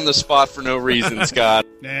put him on the spot for no reason, Scott.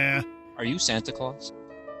 Nah. Are you Santa Claus?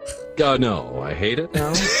 No, I hate it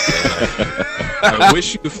now. I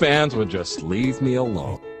wish you fans would just leave me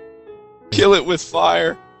alone. Kill it with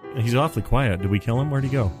fire. He's awfully quiet. Did we kill him? Where'd he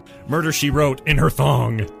go? Murder, she wrote in her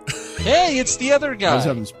thong. Hey, it's the other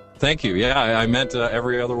guy. Thank you. Yeah, I meant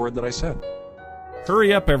every other word that I said.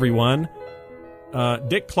 Hurry up, everyone.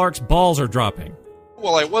 Dick Clark's balls are dropping.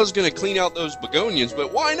 Well, I was going to clean out those begonias,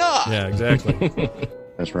 but why not? Yeah, exactly.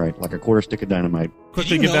 That's right, like a quarter stick of dynamite. Did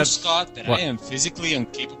you know, Scott, that I am physically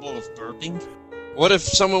incapable of burping? What if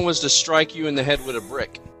someone was to strike you in the head with a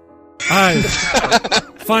brick? I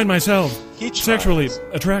find myself sexually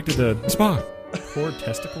attracted to Spock. Poor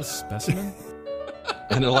testicle specimen?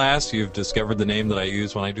 And at last, you've discovered the name that I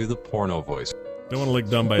use when I do the porno voice. Don't want to look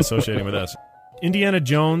dumb by associating with us. Indiana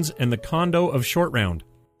Jones and the Condo of Short Round.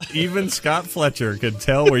 Even Scott Fletcher could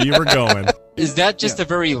tell where you were going. Is that just a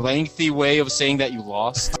very lengthy way of saying that you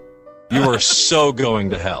lost? You are so going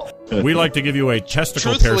to hell. We like to give you a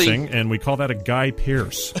testicle piercing, and we call that a Guy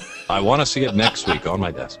Pierce. I want to see it next week on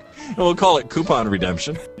my desk. And we'll call it coupon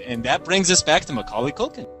redemption. And that brings us back to Macaulay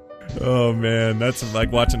Culkin. Oh, man. That's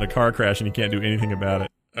like watching a car crash and you can't do anything about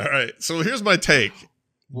it. All right. So here's my take.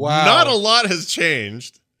 Wow. Not a lot has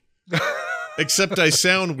changed. Except I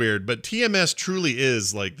sound weird, but TMS truly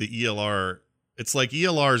is like the ELR. It's like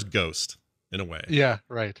ELR's ghost in a way. Yeah,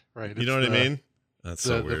 right. You know what I mean? That's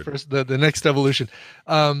so weird. The next evolution.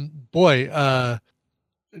 Not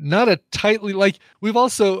a tightly, like we've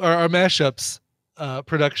also, our mashups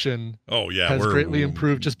production has greatly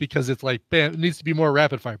improved just because it's like, bam, it needs to be more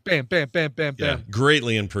rapid fire. Bam, bam, bam, bam, yeah, bam.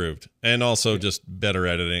 Greatly improved. And also just better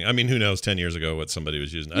editing. I mean, who knows 10 years ago what somebody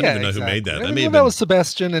was using. I don't even know who made that. I mean, that was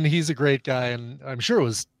Sebastian, and he's a great guy, and I'm sure it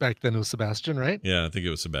was back then it was Sebastian, right? Yeah, I think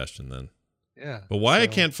it was Sebastian then. Yeah. But why I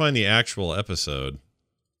can't find the actual episode.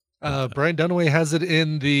 Brian Dunaway has it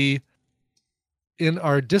in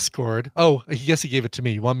our Discord. Oh, I guess he gave it to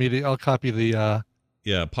me. You want me to? I'll copy the.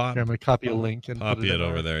 Yeah, I'm gonna copy a link and copy it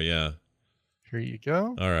over there. Yeah. Here you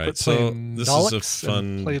go. All right, so this is a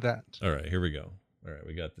fun. Play that. All right, here we go. All right,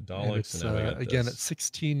 we got the Daleks, and now we got again at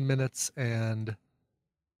 16 minutes and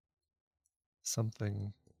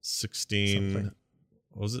something. 16.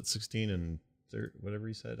 What was it? 16 and whatever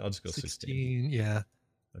he said. I'll just go 16. Yeah.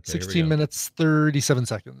 Okay, 16 minutes 37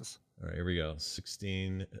 seconds. All right, here we go.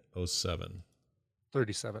 16:07.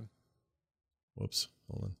 37. Whoops.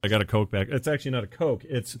 Hold on. I got a Coke back. It's actually not a Coke.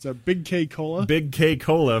 It's a Big K Cola. Big K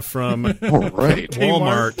Cola from Walmart.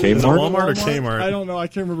 Kmart. Is it Walmart or Kmart? I don't know. I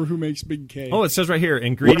can't remember who makes Big K. Oh, it says right here.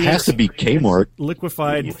 Ingredients. It has to be Kmart.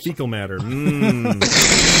 Liquefied fecal matter.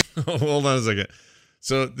 Hold on a second.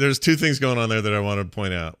 So there's two things going on there that I want to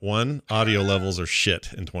point out. One, audio levels are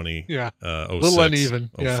shit in 2006. A little uneven.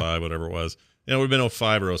 05, whatever it was. It would have been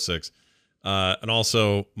 05 or 06. And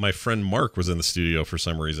also, my friend Mark was in the studio for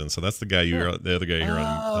some reason. So that's the guy the other guy you hear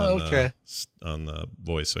on the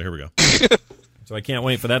voice. So here we go. So I can't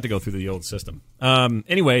wait for that to go through the old system.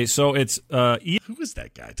 Anyway, so it's who is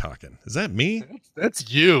that guy talking? Is that me?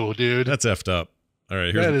 That's you, dude. That's effed up. All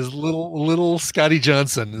right, that is little Scotty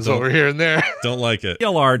Johnson is what we're hearing there. Don't like it.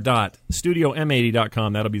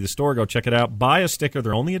 LR.studiom80.com. That'll be the store. Go check it out. Buy a sticker.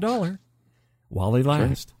 They're only $1 while they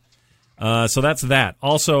last. So that's that.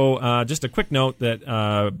 Also, just a quick note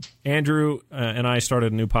that Andrew and I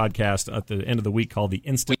started a new podcast at the end of the week called The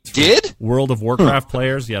Instant World of Warcraft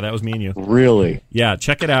Players. Yeah, that was me and you. Really? Yeah,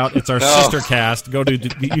 check it out. It's our sister cast. You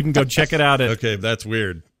can go check it out. Okay, that's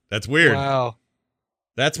weird. That's weird. Wow.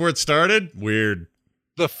 That's where it started? Weird.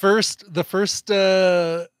 The first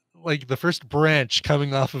branch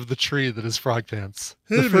coming off of the tree that is Frog Pants.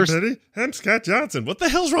 Hey, everybody. I'm Scott Johnson. What the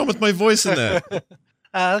hell's wrong with my voice in that?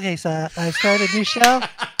 Okay, so I started a new show.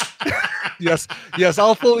 yes,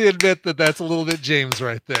 I'll fully admit that that's a little bit James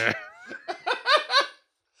right there.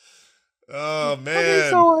 Oh, man. Okay,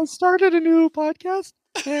 so I started a new podcast,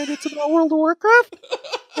 and it's about World of Warcraft.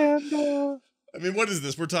 And I mean, what is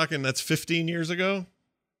this? We're talking that's 15 years ago?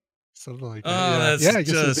 Something like Oh, that. that's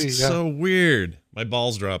just so weird. My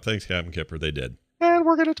balls dropped. Thanks, Captain Kipper. They did. And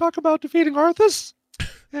we're going to talk about defeating Arthas.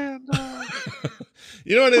 And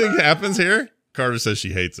you know what I think happens here? Carter says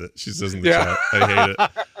she hates it. She says in the chat, I hate it.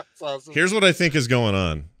 That's awesome. Here's what I think is going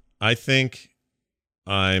on. I think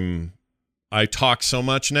I talk so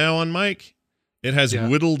much now on mic, it has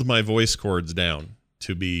whittled my voice cords down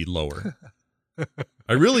to be lower.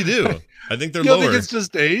 I really do. I think they're lower. You lower. think it's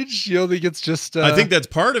just age? You don't think it's just... I think that's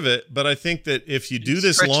part of it, but I think that if you do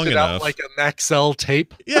this long enough... out like a Maxell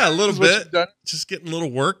tape? Yeah, a little bit. Just getting a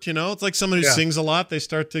little worked, you know? It's like someone who sings a lot. They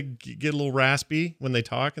start to get a little raspy when they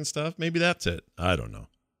talk and stuff. Maybe that's it. I don't know.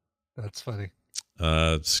 That's funny.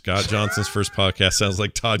 Scott Johnson's first podcast sounds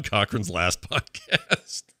like Todd Cochran's last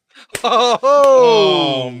podcast.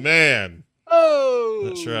 Oh, man. Oh.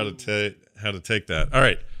 Not sure how to take that. All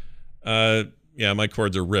right. Yeah, my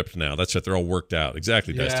cords are ripped now. That's right. They're all worked out.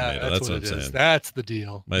 Exactly, Dice Tomato. That's what I'm saying. That's the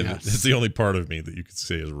deal. It's the only part of me that you could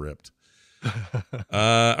say is ripped. All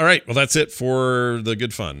right. Well, that's it for the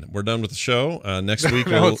good fun. We're done with the show. Next week,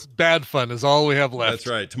 it's bad fun is all we have left. That's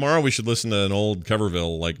right. Tomorrow we should listen to an old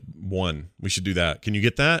Coverville, one. We should do that. Can you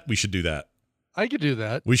get that? We should do that. I could do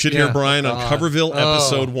that. We should hear Brian on Coverville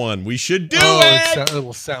episode 1. We should do it. It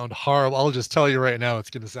will sound horrible. I'll just tell you right now, it's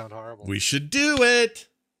going to sound horrible. We should do it.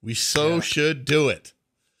 We should do it.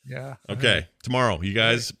 Yeah. Okay. Tomorrow, you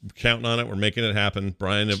guys counting on it. We're making it happen.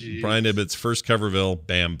 Brian Ibbott's first Coverville.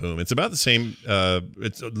 Bam, boom. It's about the same.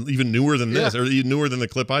 It's even newer than this, or even newer than the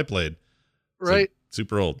clip I played. Right.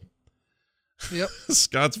 Super old. Yep.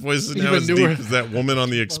 Scott's voice is now as deep as that woman on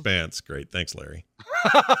The Expanse. Great. Thanks, Larry.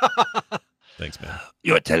 Thanks, man.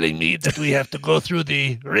 You're telling me that we have to go through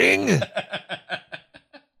the ring?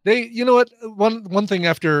 You know what? One thing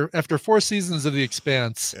after 4 seasons of The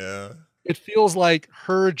Expanse, it feels like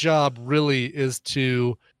her job really is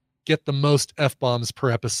to get the most F-bombs per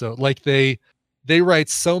episode. Like they write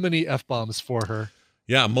so many F-bombs for her.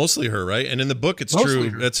 Yeah, mostly her, right? And in the book, it's mostly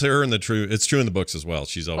true. Her. It's her in the true. It's true in the books as well.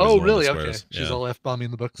 She's always really? Okay. She's all F-bombing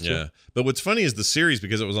in the books too. Yeah. But what's funny is the series,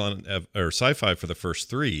 because it was on Sci-Fi for the first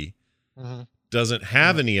 3, doesn't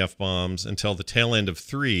have any F-bombs until the tail end of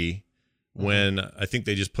 3. When I think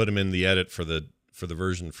they just put them in the edit for the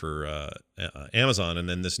version for Amazon, and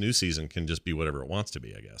then this new season can just be whatever it wants to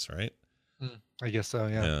be, I guess, right? I guess so.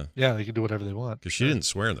 Yeah, they can do whatever they want. Because she didn't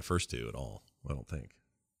swear in the first 2 at all. I don't think.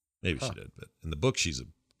 Maybe she did, but in the book, she's a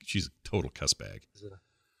total cuss bag.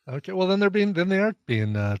 Okay, well then they are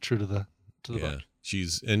being true to the book.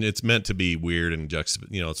 And it's meant to be weird and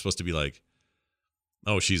juxtaposed. It's supposed to be like,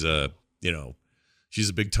 oh, she's a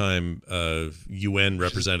big time UN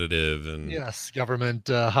representative and yes, government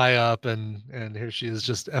high up, and here she is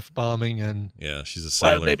just F-bombing and she's a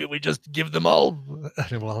sailor. Well, maybe we just give them all.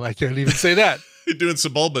 Well, I can't even say that. You're doing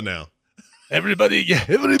Sebulba now. Everybody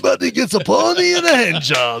gets a pony and a hand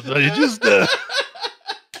job. You just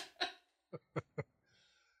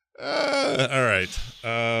all right.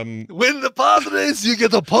 Win the Padres, you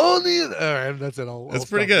get a pony. All right, that's it. It's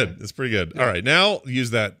pretty good. It's pretty good. Yeah. All right, now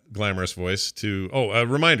use that glamorous voice to. A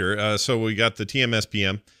reminder. So we got the TMS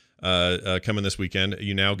PM coming this weekend.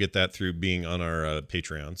 You now get that through being on our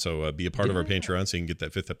Patreon. So be a part of our Patreon, so you can get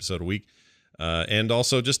that 5th episode a week. And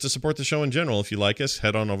also just to support the show in general, if you like us,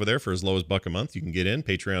 head on over there for as low as $1 a month. You can get in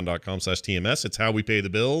patreon.com/TMS. It's how we pay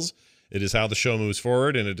the bills. It is how the show moves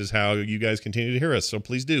forward, and it is how you guys continue to hear us. So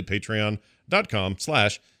please do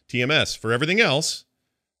patreon.com/TMS. For everything else,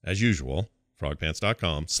 as usual,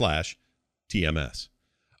 frogpants.com/TMS.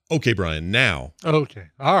 Okay, Brian, now. Okay.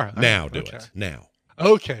 All right. Now do it. Now.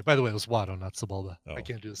 Okay. By the way, it was Watto, not Sebulba. I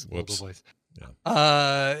can't do the Sebulba voice.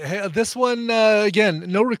 Hey, this one, again,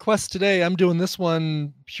 no requests today. I'm doing this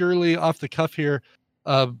one purely off the cuff here,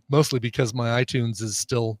 mostly because my iTunes is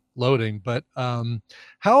still loading. But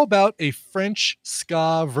how about a French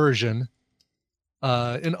ska version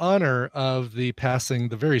in honor of the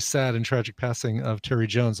very sad and tragic passing of Terry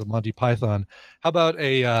Jones of Monty Python? How about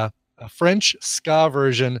a French ska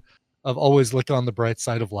version of Always Look on the Bright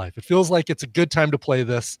Side of Life? It feels like it's a good time to play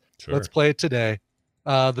this. Sure. Let's play it today.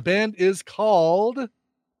 The band is called,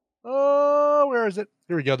 where is it?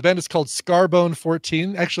 Here we go. The band is called Scarbone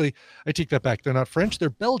 14. Actually, I take that back. They're not French. They're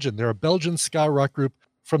Belgian. They're a Belgian ska rock group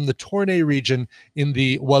from the Tournai region in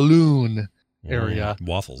the Walloon area.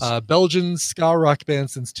 Waffles. Belgian ska rock band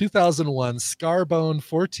since 2001, Scarbone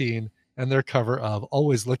 14, and their cover of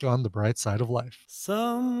Always Look on the Bright Side of Life.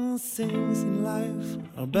 Some things in life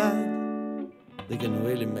are bad. They can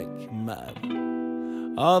really make you mad.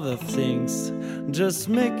 Other things just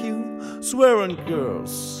make you swear on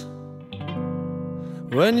girls.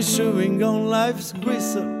 When you're chewing on life's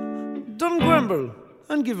whistle, don't grumble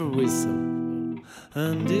and give a whistle.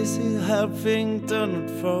 And this is helping turn it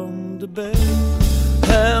from the bed.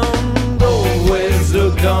 And always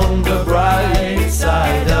look on the bright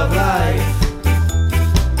side of life.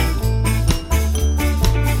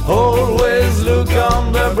 Always look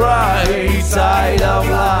on the bright side of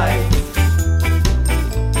life.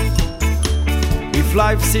 If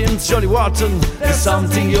life seems jolly rotten, there's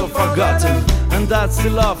something you've forgotten, and that's to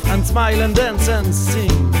laugh and smile and dance and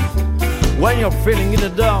sing. When you're feeling in the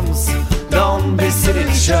dumps, don't be silly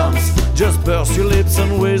chumps. Just burst your lips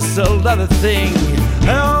and whistle, that's a thing.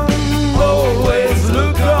 And always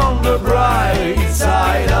look on the bright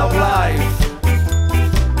side of life.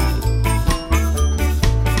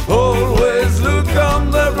 Always look on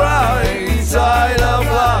the bright side of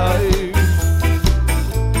life.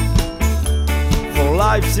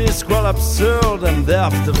 Life is quite absurd, and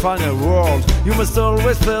there's the final world. You must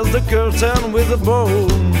always face the curtain with a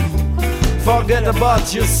bone. Forget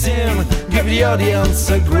about your sin, give the audience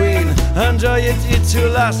a grin. Enjoy it, it's your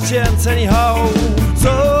last chance anyhow.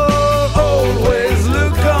 So always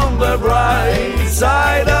look on the bright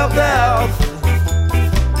side of death.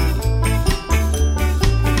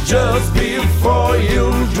 Just before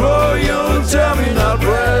you draw your terminal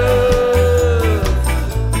breath.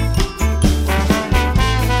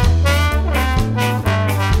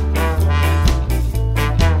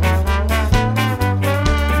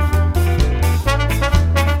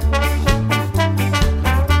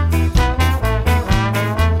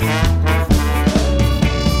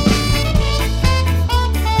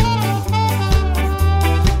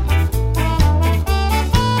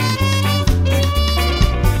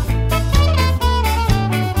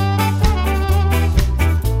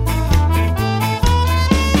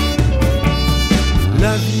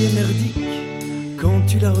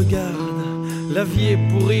 La vie est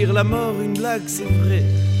pour rire, la mort une blague, c'est vrai.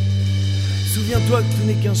 Souviens-toi que tu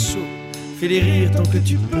n'es qu'un show, fais-les rire tant que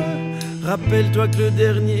tu peux. Rappelle-toi que le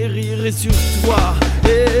dernier rire est sur toi.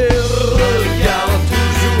 Et regarde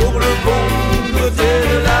toujours le bon côté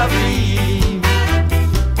de la vie.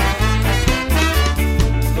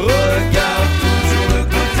 Regarde toujours le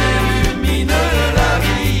côté lumineux de la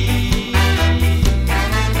vie.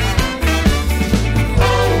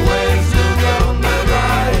 Always look on the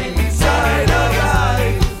right side of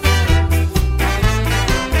life.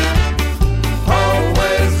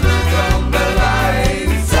 Always look on the right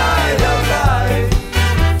side of life.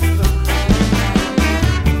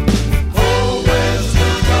 Always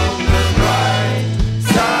look on the right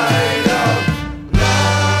side of life.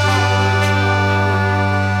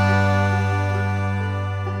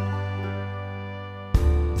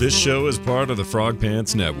 This show is part of the Frog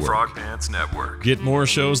Pants Network. Frog Pants Network. Get more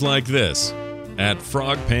shows like this at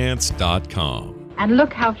frogpants.com. And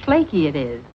look how flaky it is.